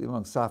 especially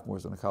among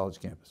sophomores on a college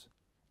campus,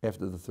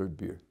 after the third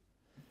beer.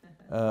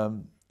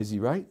 Is he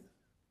right?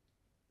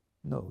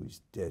 No,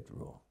 he's dead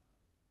wrong.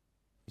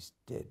 He's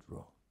dead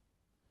wrong.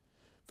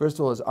 First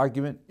of all, his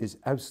argument is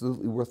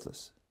absolutely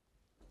worthless.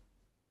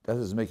 That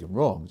doesn't make him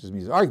wrong. It just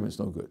means his argument's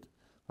no good.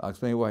 I'll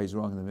explain why he's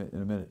wrong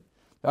in a minute.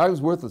 The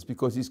argument's worthless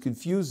because he's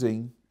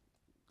confusing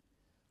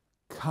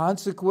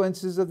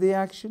consequences of the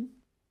action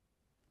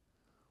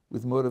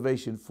with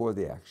motivation for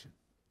the action.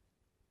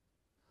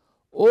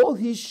 All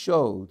he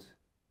showed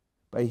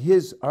by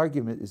his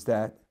argument is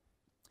that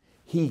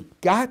he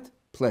got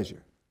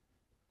pleasure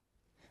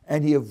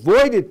and he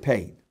avoided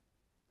pain.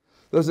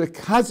 Those are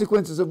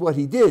consequences of what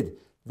he did.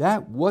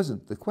 That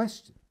wasn't the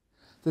question.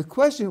 The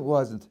question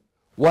wasn't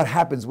what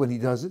happens when he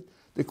does it.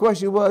 The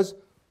question was,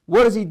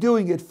 what is he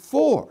doing it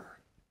for?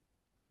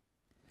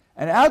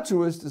 An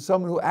altruist is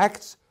someone who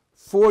acts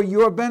for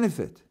your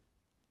benefit.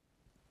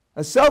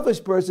 A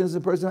selfish person is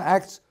a person who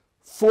acts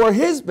for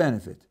his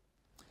benefit.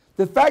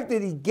 The fact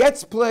that he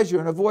gets pleasure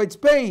and avoids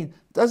pain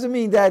doesn't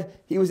mean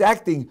that he was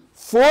acting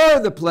for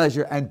the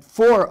pleasure and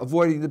for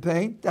avoiding the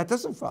pain. That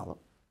doesn't follow.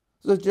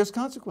 Those are just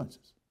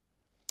consequences.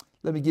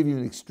 Let me give you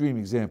an extreme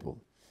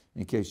example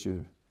in case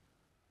you're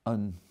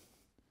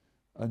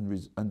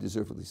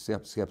undeservedly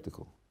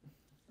skeptical.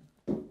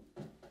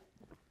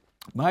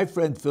 My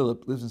friend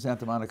Philip lives in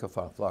Santa Monica,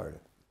 Florida.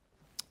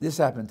 This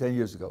happened 10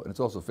 years ago, and it's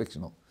also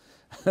fictional.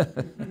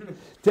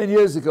 10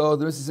 years ago,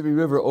 the Mississippi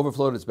River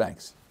overflowed its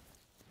banks.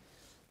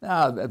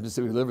 Now, the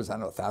Mississippi River is,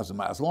 1,000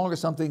 miles long or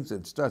something, so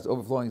it starts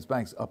overflowing its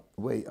banks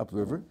way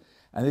upriver.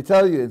 And they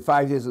tell you in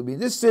 5 years it'll be in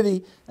this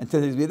city, and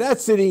 10 years it'll be that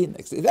city, and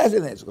next day that city,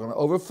 and it's going to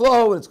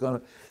overflow, and it's going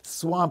to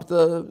swamp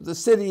the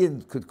city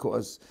and could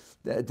cause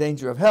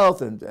danger of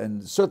health,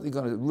 and certainly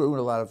going to ruin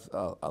a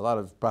lot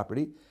of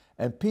property.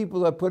 And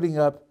people are putting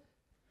up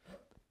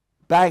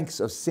banks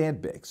of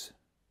sandbags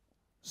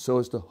so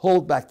as to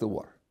hold back the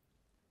water.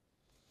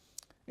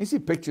 You see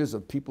pictures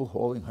of people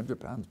hauling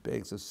 100-pound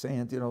bags of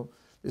sand, you know.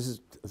 This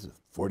is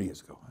 40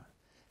 years ago.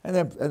 And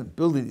they're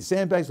building these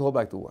sandbags to hold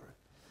back the water.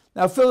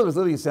 Now, Philip was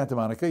living in Santa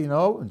Monica, you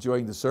know,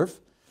 enjoying the surf,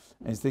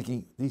 and he's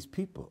thinking, these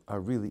people are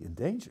really in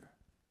danger.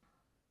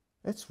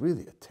 That's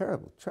really a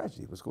terrible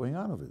tragedy, what's going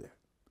on over there.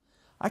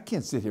 I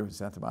can't sit here in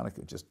Santa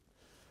Monica and just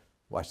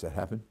watch that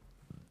happen.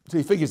 So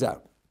he figures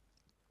out,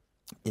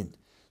 in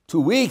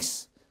 2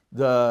 weeks,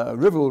 the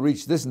river will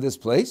reach this and this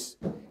place.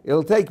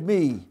 It'll take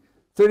me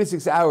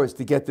 36 hours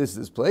to get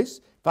this place.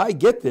 If I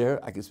get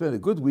there, I can spend a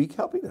good week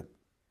helping them.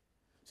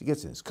 So he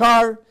gets in his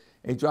car,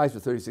 And he drives for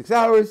 36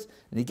 hours,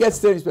 and he gets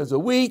there and he spends a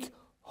week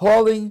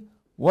hauling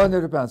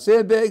 100-pound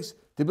sandbags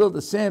to build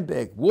a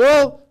sandbag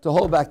wall to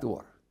hold back the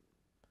water.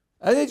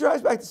 And then he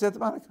drives back to Santa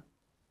Monica.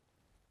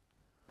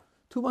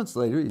 2 months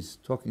later, he's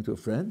talking to a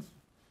friend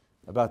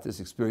about this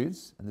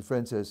experience, and the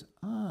friend says,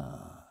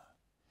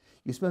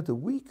 you spent a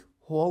week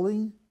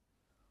hauling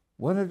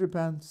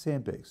 100-pound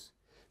sandbags.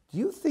 Do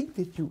you think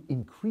that you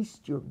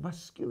increased your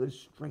muscular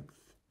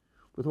strength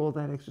with all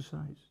that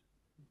exercise?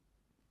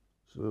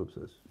 So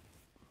says,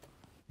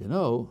 I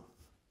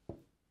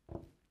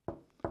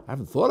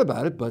haven't thought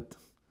about it, but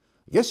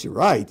I guess you're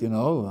right,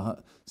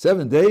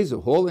 7 days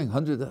of hauling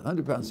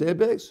 100-pound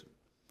sandbags.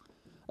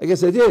 I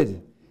guess I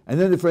did. And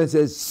then the friend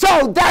says,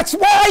 so that's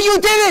why you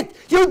did it!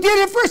 You did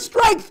it for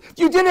strength!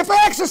 You did it for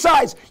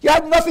exercise! You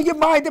had nothing in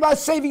mind about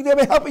saving them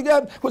and helping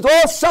them. It was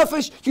all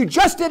selfish. You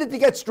just did it to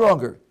get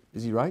stronger.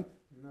 Is he right?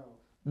 No.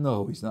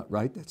 No, he's not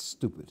right. That's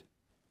stupid.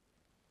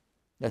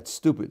 That's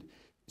stupid.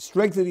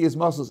 Strengthening his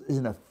muscles is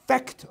an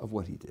effect of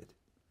what he did.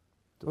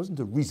 It wasn't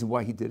the reason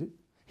why he did it.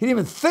 He didn't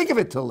even think of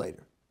it till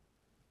later.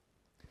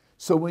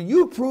 So when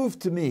you prove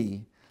to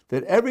me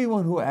that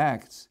everyone who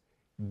acts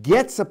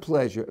gets a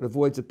pleasure and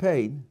avoids a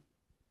pain,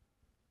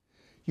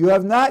 you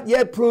have not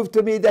yet proved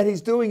to me that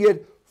he's doing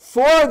it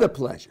for the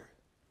pleasure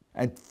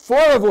and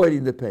for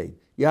avoiding the pain.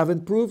 You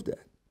haven't proved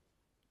that.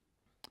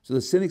 So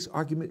the cynic's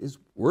argument is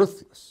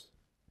worthless.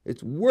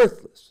 It's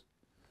worthless.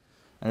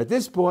 And at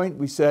this point,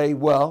 we say,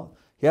 well,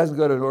 he hasn't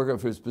got an organ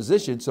for his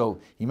position, so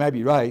he might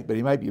be right, but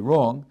he might be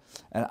wrong.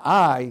 And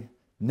I,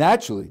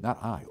 naturally,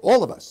 not I,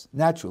 all of us,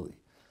 naturally,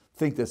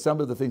 think that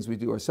some of the things we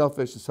do are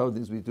selfish and some of the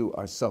things we do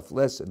are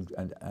selfless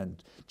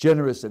and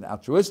generous and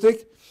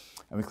altruistic.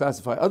 And we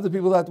classify other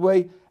people that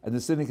way, and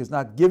the cynic has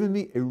not given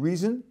me a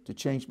reason to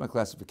change my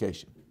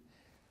classification.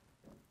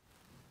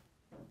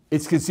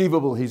 It's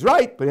conceivable he's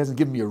right, but he hasn't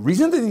given me a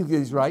reason to think that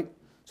he's right.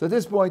 So at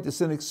this point, the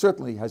cynic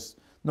certainly has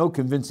no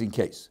convincing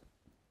case.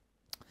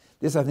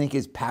 This, I think,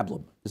 is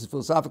pablum. This is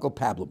philosophical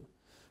pablum.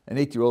 An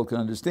 8-year-old can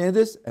understand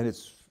this, and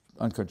it's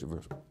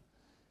uncontroversial.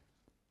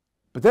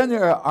 But then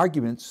there are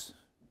arguments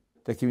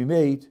that can be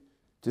made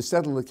to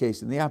settle the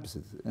case in the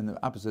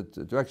opposite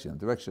direction, the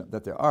direction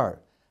that there are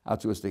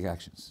altruistic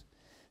actions.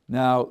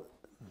 Now,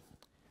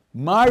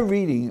 my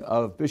reading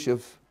of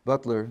Bishop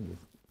Butler, the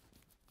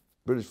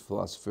British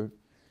philosopher,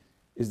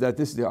 is that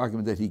this is the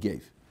argument that he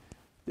gave.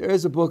 There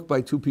is a book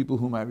by two people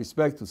whom I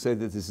respect who say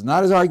that this is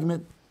not his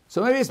argument,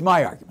 so maybe it's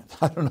my argument.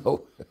 I don't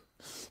know.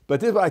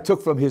 But this is what I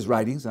took from his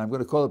writings, and I'm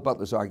going to call it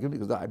Butler's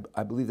argument because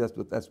I believe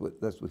that's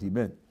what he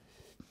meant.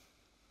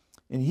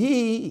 And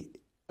he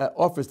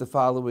offers the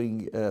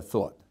following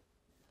thought.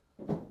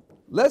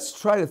 Let's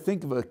try to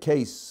think of a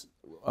case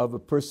of a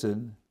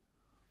person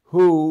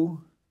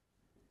who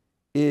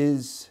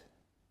is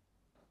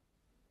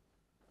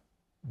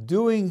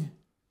doing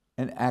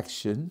an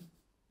action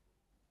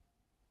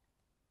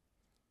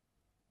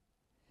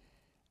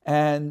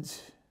and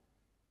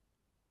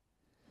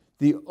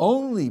the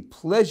only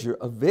pleasure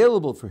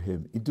available for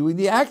him in doing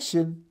the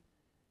action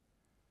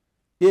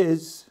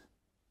is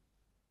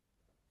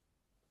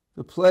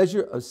the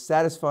pleasure of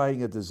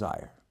satisfying a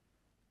desire.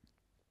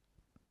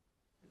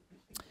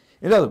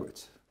 In other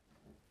words,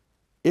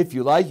 if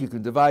you like, you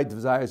can divide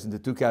desires into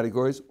two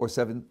categories, or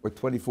 7 or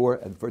 24,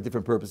 and for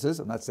different purposes.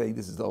 I'm not saying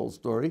this is the whole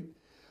story.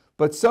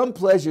 But some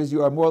pleasures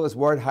you are more or less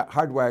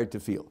hardwired to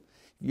feel.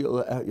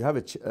 You have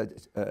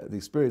the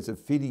experience of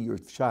feeding your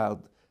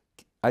child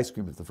ice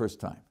cream for the first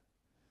time.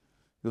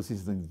 You'll see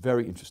something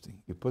very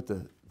interesting. You put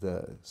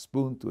the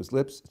spoon to his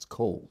lips, it's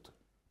cold.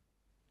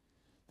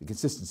 The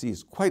consistency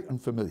is quite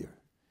unfamiliar.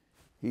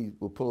 He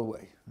will pull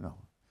away.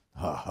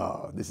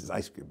 This is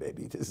ice cream,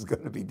 baby. This is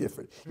going to be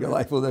different. Your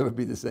life will never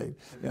be the same.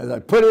 I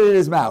put it in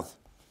his mouth,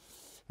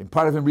 and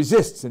part of him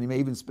resists, and he may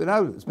even spit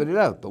it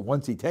out. But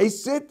once he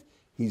tastes it,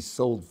 he's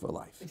sold for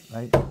life,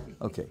 right?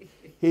 Okay.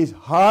 He's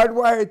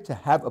hardwired to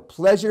have a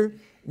pleasure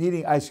in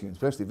eating ice cream,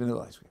 especially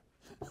vanilla ice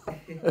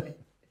cream.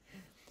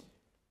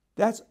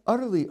 That's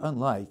utterly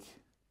unlike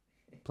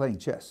playing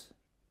chess.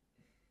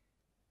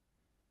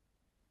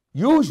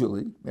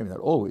 Usually, maybe not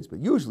always, but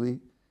usually,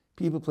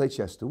 people play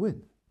chess to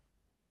win.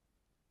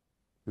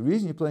 The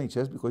reason you're playing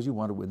chess is because you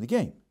want to win the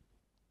game.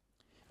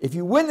 If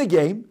you win the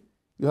game,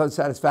 you'll have the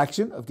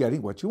satisfaction of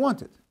getting what you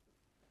wanted.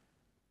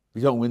 If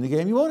you don't win the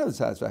game, you won't have the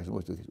satisfaction of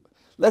what you wanted.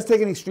 Let's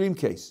take an extreme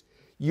case.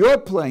 You're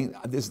playing,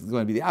 this is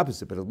going to be the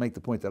opposite, but it'll make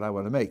the point that I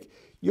want to make.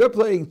 You're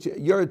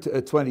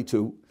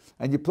 22,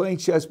 and you're playing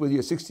chess with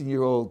your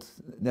 16-year-old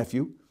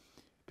nephew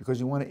because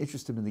you want to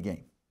interest him in the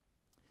game.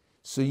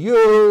 So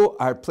you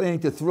are planning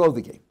to throw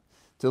the game,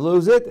 to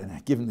lose it,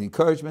 and give him the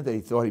encouragement that he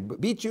thought he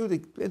beat you,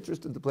 to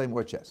interest him to play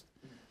more chess.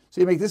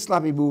 So you make this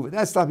sloppy move and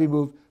that sloppy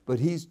move, but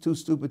he's too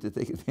stupid to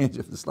take advantage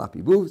of the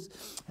sloppy moves.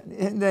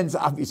 And then it's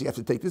obvious you have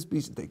to take this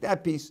piece and take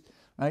that piece,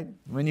 right?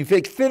 When you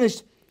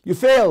finished, you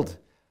failed.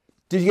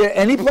 Did you get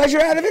any pleasure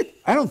out of it?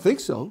 I don't think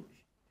so.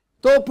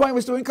 The whole point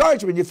was to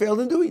encourage him, and you failed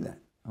in doing that,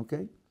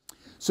 okay?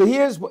 So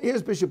here's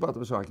Bishop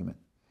Butler's argument.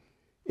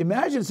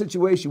 Imagine a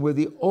situation where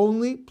the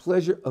only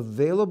pleasure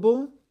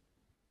available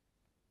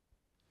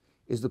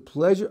is the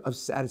pleasure of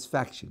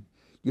satisfaction.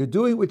 You're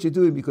doing what you're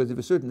doing because of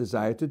a certain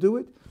desire to do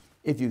it.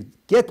 If you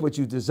get what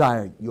you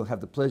desire, you'll have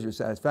the pleasure of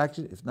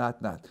satisfaction. If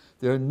not, not.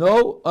 There are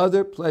no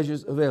other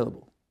pleasures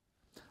available.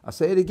 I'll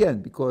say it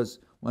again, because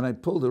when I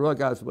pull the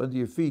rug out from under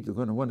your feet, you're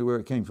going to wonder where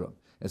it came from.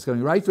 It's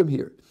coming right from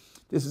here.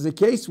 This is a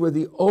case where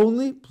the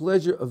only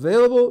pleasure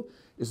available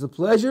is the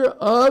pleasure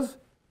of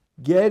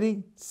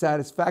getting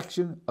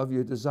satisfaction of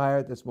your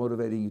desire that's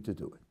motivating you to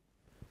do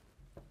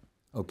it.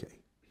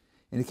 Okay.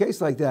 In a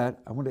case like that,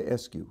 I want to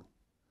ask you,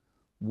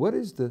 what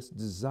is the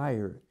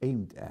desire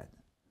aimed at?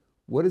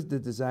 What is the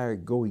desire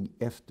going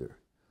after?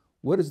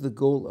 What is the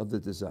goal of the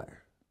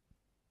desire?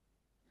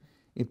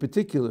 In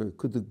particular,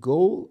 could the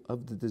goal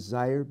of the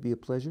desire be a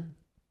pleasure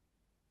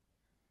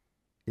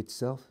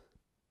itself?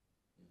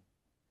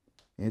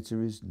 The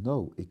answer is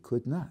no, it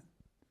could not,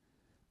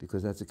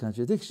 because that's a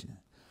contradiction.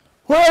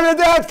 Where did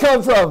that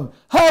come from?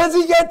 How does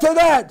he get to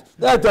that?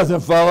 That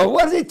doesn't follow.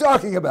 What is he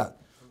talking about?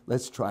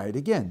 Let's try it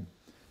again.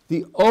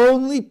 The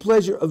only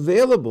pleasure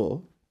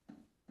available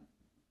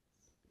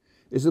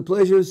is the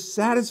pleasure of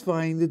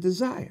satisfying the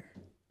desire.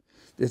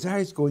 The desire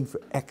is going for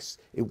X.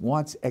 It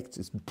wants X.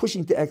 It's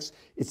pushing to X.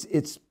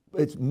 It's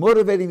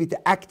motivating me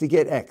to act to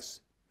get X.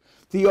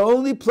 The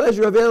only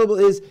pleasure available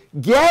is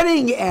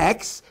getting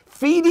X,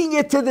 feeding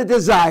it to the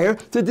desire.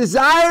 The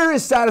desire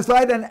is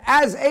satisfied, and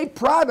as a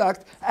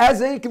product,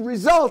 as a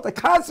result, a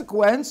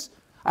consequence,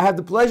 I have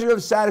the pleasure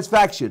of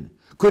satisfaction.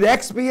 Could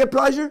X be a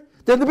pleasure?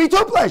 Then there'll be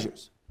two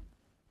pleasures.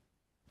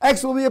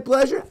 X will be a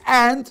pleasure,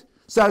 and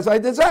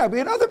satisfied desire will be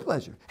another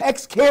pleasure.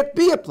 X can't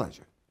be a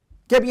pleasure.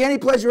 Can't be any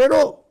pleasure at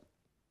all.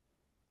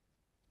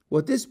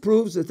 What this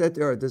proves is that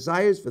there are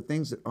desires for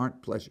things that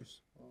aren't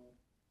pleasures.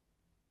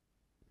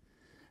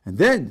 And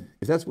then,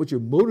 if that's what you're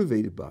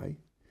motivated by,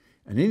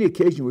 and any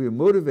occasion where you're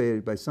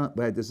motivated by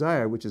a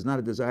desire which is not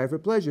a desire for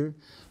pleasure,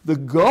 the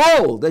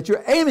goal that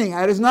you're aiming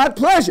at is not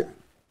pleasure.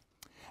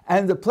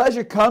 And the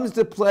pleasure comes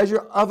to pleasure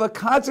of a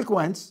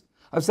consequence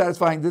of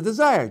satisfying the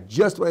desire.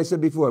 Just what I said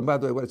before. And by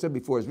the way, what I said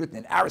before is written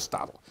in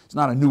Aristotle. It's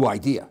not a new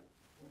idea.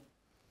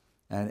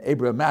 And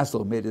Abraham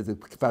Maslow made it the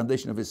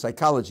foundation of his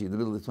psychology in the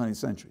middle of the 20th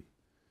century.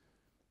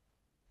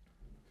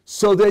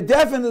 So there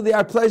definitely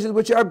are pleasures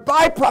which are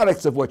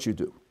byproducts of what you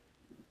do.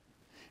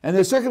 And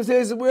there are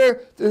circumstances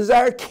where the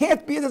desire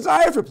can't be a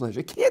desire for pleasure.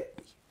 It can't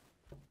be.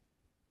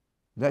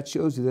 That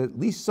shows you that at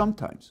least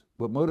sometimes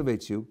what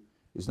motivates you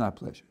is not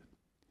pleasure.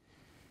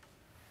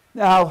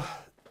 Now,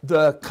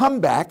 the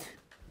comeback,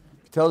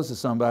 tell this to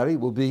somebody,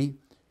 will be,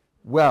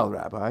 well,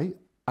 Rabbi,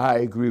 I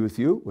agree with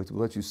you with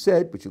what you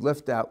said, but you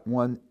left out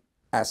one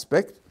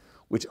aspect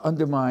which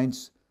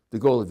undermines the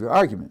goal of your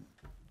argument.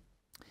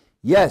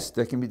 Yes,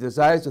 there can be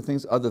desires for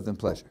things other than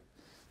pleasure.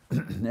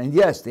 And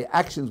yes, the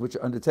actions which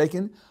are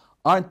undertaken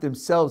aren't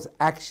themselves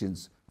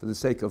actions for the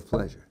sake of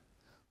pleasure.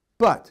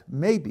 But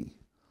maybe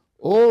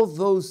all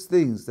those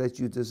things that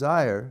you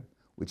desire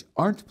which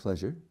aren't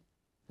pleasure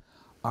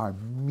are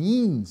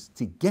means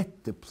to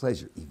get the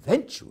pleasure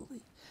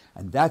eventually.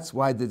 And that's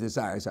why the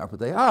desires are what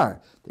they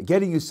are. They're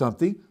getting you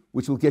something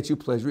which will get you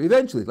pleasure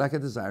eventually, like a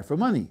desire for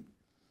money.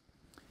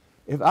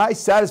 If I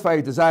satisfy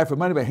your desire for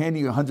money by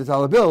handing you a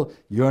 $100 bill,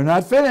 you're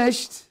not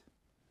finished,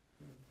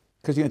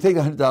 because you're going to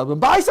take the $100 bill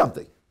and buy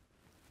something.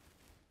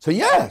 So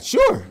yeah,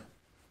 sure.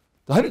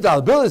 The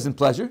 $100 bill isn't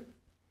pleasure,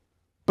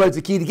 but it's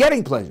the key to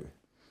getting pleasure.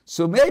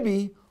 So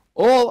maybe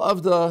all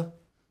of the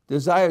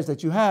desires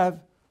that you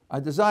have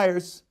are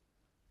desires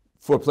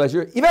for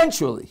pleasure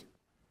eventually.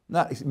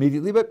 Not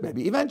immediately, but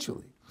maybe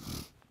eventually.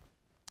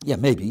 Yeah,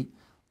 maybe.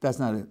 That's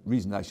not a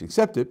reason I should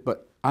accept it,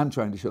 but I'm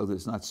trying to show that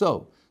it's not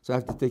so. So I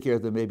have to take care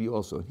of the maybe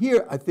also. And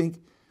here, I think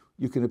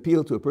you can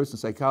appeal to a person's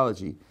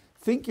psychology.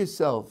 Think for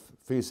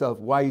yourself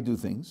why you do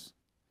things.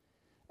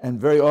 And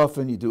very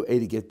often you do A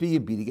to get B,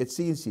 and B to get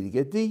C, and C to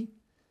get D.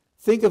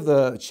 Think of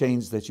the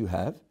chains that you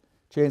have.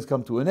 Chains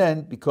come to an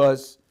end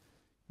because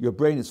your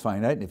brain is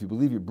finite, and if you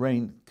believe your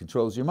brain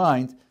controls your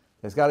mind,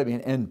 there's got to be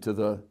an end to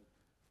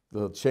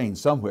the chain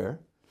somewhere.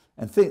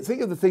 And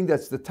think of the thing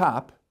that's the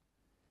top,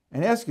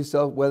 and ask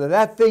yourself whether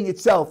that thing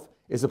itself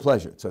is a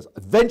pleasure. So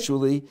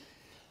eventually,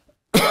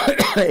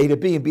 A to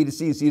B and B to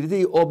C and C to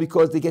D, all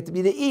because they get to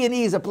be the E, and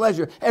E is a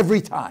pleasure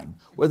every time.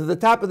 Whether the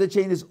top of the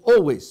chain is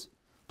always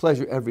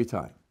pleasure every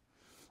time.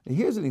 And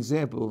here's an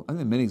example, I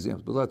have many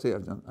examples, but I'll tell you, I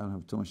don't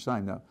have too much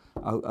time now.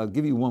 I'll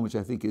give you one which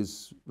I think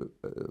is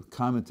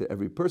common to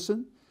every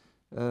person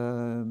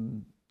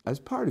as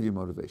part of your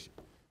motivation,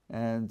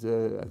 and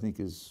I think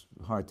is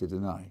hard to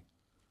deny.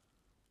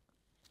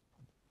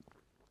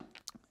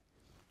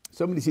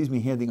 Somebody sees me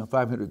handing out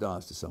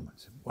 $500 to someone.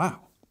 Says, wow,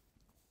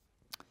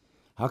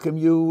 how come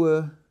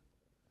you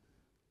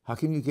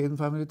gave him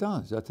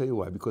 $500? I'll tell you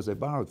why. Because I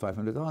borrowed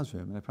 $500 from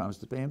him and I promised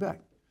to pay him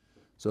back.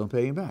 So I'm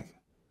paying him back.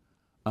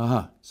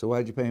 So why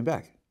did you pay him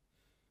back?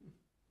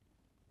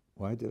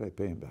 Why did I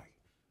pay him back?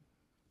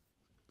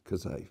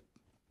 Because I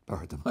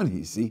borrowed the money,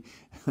 you see.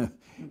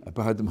 I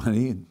borrowed the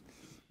money, and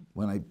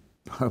when I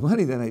borrow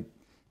money, then I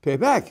pay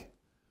it back.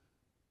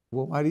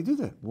 Well, why do you do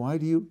that? Why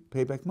do you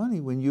pay back money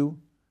when you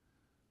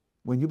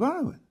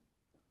borrow it?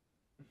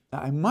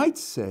 I might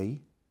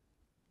say,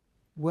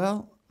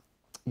 well,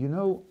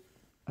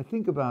 I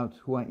think about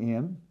who I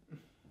am.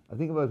 I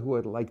think about who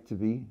I'd like to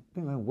be. I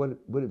think about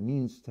what it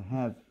means to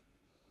have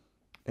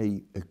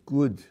a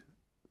good,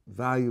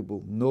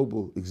 valuable,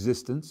 noble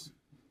existence.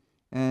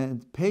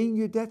 And paying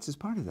your debts is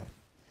part of that.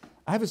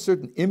 I have a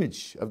certain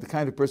image of the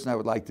kind of person I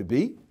would like to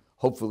be.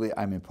 Hopefully,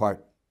 I'm in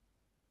part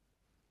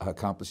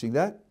accomplishing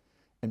that.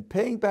 And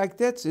paying back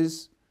debts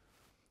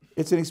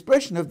it's an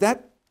expression of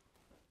that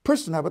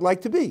person I would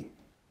like to be.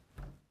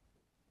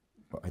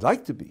 Or I'd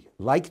like to be.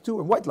 Like to,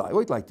 or what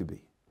I'd like to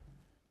be.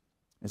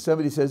 And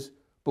somebody says,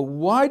 but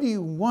why do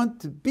you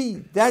want to be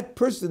that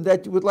person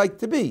that you would like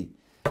to be?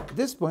 At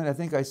this point, I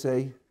think I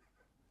say,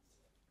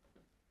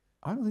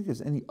 I don't think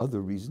there's any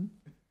other reason.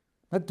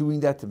 Not doing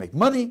that to make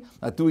money,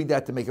 not doing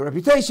that to make a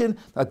reputation,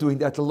 not doing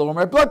that to lower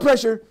my blood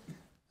pressure.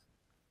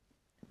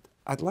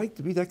 I'd like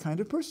to be that kind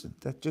of person.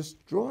 That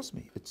just draws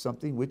me. It's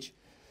something which,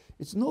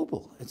 it's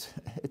noble.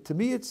 To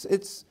me,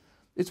 it's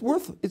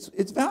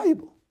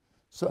valuable.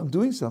 So I'm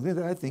doing something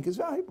that I think is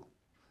valuable.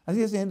 I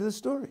think that's the end of the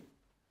story.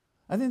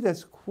 I think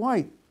that's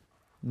quite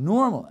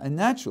normal and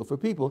natural for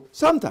people,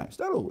 sometimes,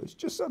 not always,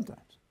 just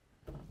sometimes,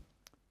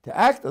 to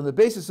act on the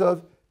basis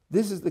of,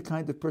 this is the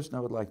kind of person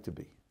I would like to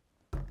be.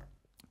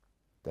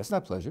 That's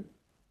not pleasure.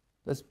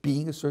 That's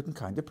being a certain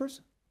kind of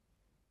person.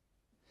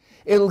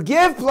 It'll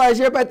give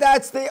pleasure, but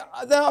that's the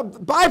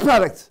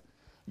byproduct.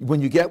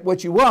 When you get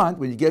what you want,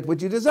 when you get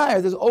what you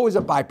desire, there's always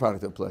a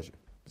byproduct of pleasure,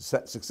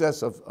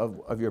 success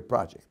of your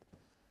project.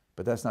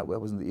 But that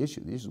wasn't the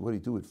issue. The issue is what do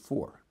you do it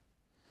for?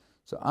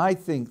 So I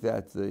think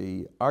that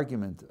the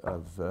argument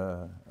of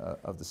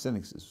the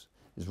cynics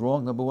is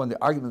wrong. Number one,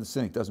 the argument of the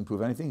cynic doesn't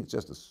prove anything. It's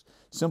just a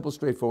simple,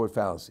 straightforward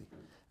fallacy.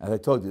 As I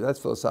told you, that's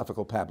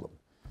philosophical pablum.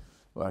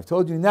 What I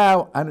told you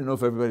now, I don't know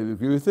if everybody would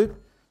agree with it.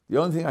 The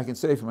only thing I can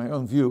say from my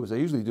own view, as I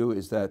usually do,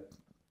 is that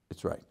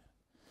it's right.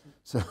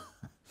 So,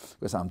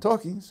 because I'm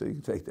talking, so you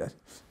can take that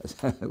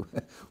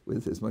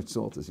with as much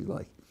salt as you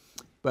like.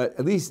 But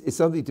at least it's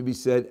something to be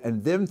said,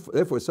 and then,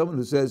 therefore, someone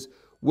who says,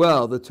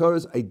 well, the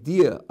Torah's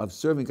idea of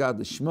serving God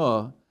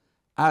l'shma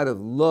out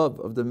of love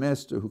of the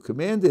master who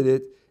commanded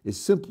it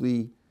is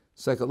simply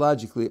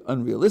psychologically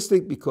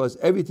unrealistic because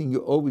everything you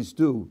always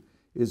do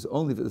is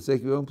only for the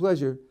sake of your own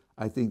pleasure.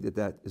 I think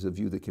that is a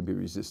view that can be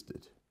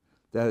resisted.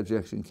 That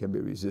objection can be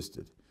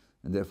resisted,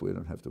 and therefore we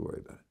don't have to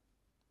worry about it.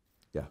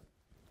 Yeah?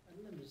 I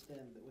don't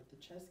understand that with the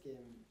chess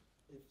game,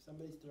 if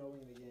somebody's throwing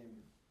the game,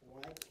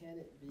 why can't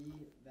it be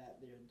that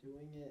they're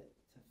doing it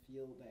to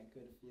feel that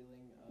good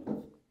feeling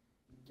of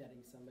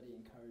getting somebody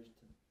encouraged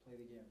to play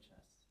the game of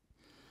chess?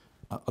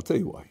 I'll tell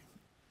you why.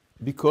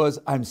 Because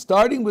I'm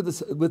starting with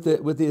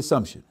the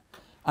assumption.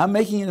 I'm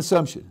making an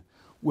assumption,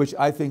 which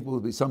I think will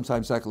be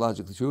sometimes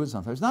psychologically true and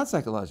sometimes not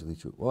psychologically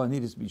true. All I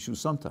need is to be true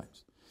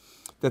sometimes.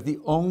 That the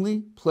only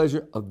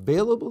pleasure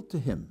available to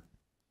him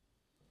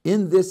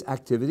in this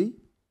activity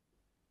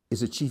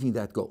is achieving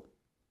that goal.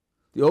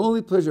 The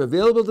only pleasure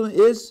available to him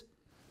is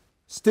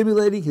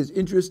stimulating his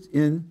interest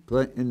in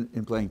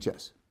playing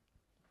chess.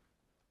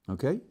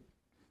 Okay?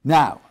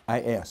 Now,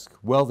 I ask,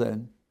 well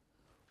then,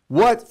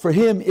 what for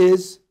him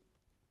is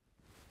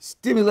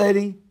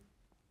stimulating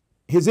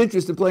his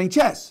interest in playing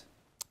chess?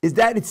 Is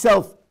that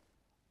itself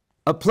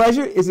a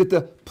pleasure? Is it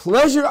the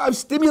pleasure of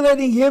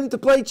stimulating him to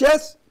play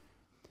chess?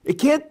 It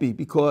can't be,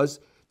 because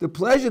the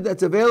pleasure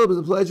that's available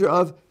is the pleasure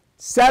of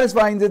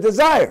satisfying the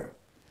desire.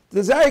 The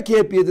desire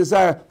can't be a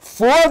desire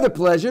for the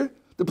pleasure.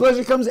 The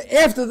pleasure comes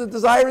after the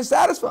desire is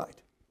satisfied.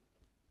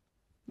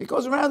 It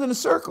goes around in a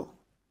circle.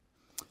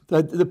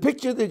 The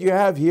picture that you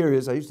have here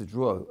is, I used to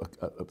draw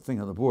a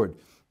thing on the board.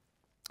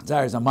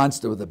 Desire is a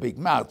monster with a big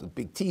mouth, with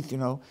big teeth,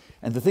 and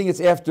the thing it's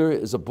after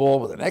is a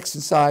ball with an X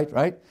inside,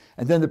 right?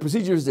 And then the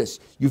procedure is this.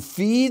 You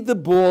feed the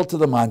ball to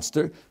the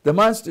monster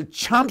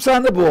chomps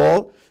on the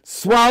ball,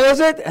 swallows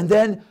it, and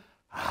then,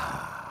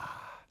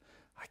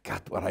 I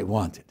got what I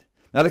wanted.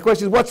 Now the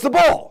question is, what's the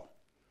ball?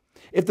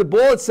 If the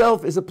ball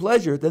itself is a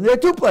pleasure, then there are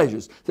two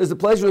pleasures. There's the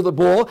pleasure of the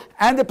ball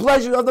and the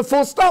pleasure of the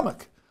full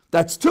stomach.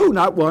 That's two,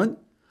 not one.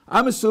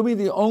 I'm assuming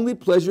the only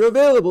pleasure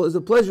available is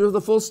the pleasure of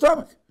the full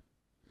stomach.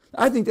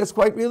 I think that's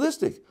quite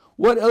realistic.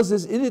 What else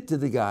is in it to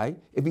the guy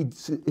if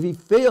he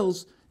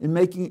fails in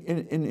making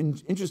in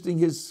interesting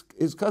his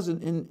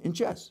cousin in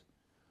chess?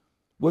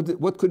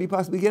 What could he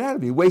possibly get out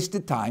of it? He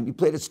wasted time. He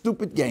played a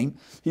stupid game.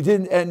 He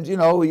didn't, and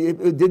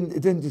it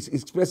didn't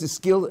express his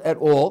skill at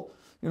all.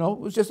 It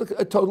was just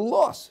a total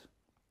loss.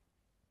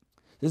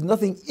 There's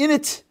nothing in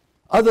it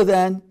other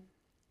than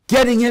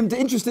getting him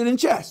interested in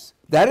chess.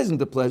 That isn't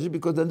the pleasure,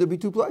 because then there'd be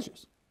two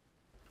pleasures.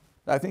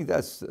 I think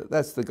that's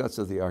the guts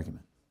of the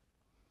argument.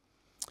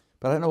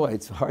 But I don't know why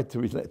it's hard to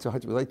relate to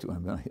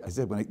him. I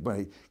said when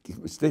I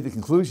state the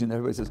conclusion,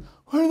 everybody says,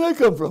 "Where did that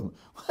come from?"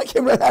 I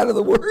came right out of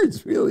the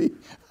words, really.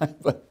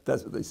 But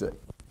that's what they say.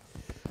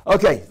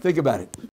 Okay, think about it.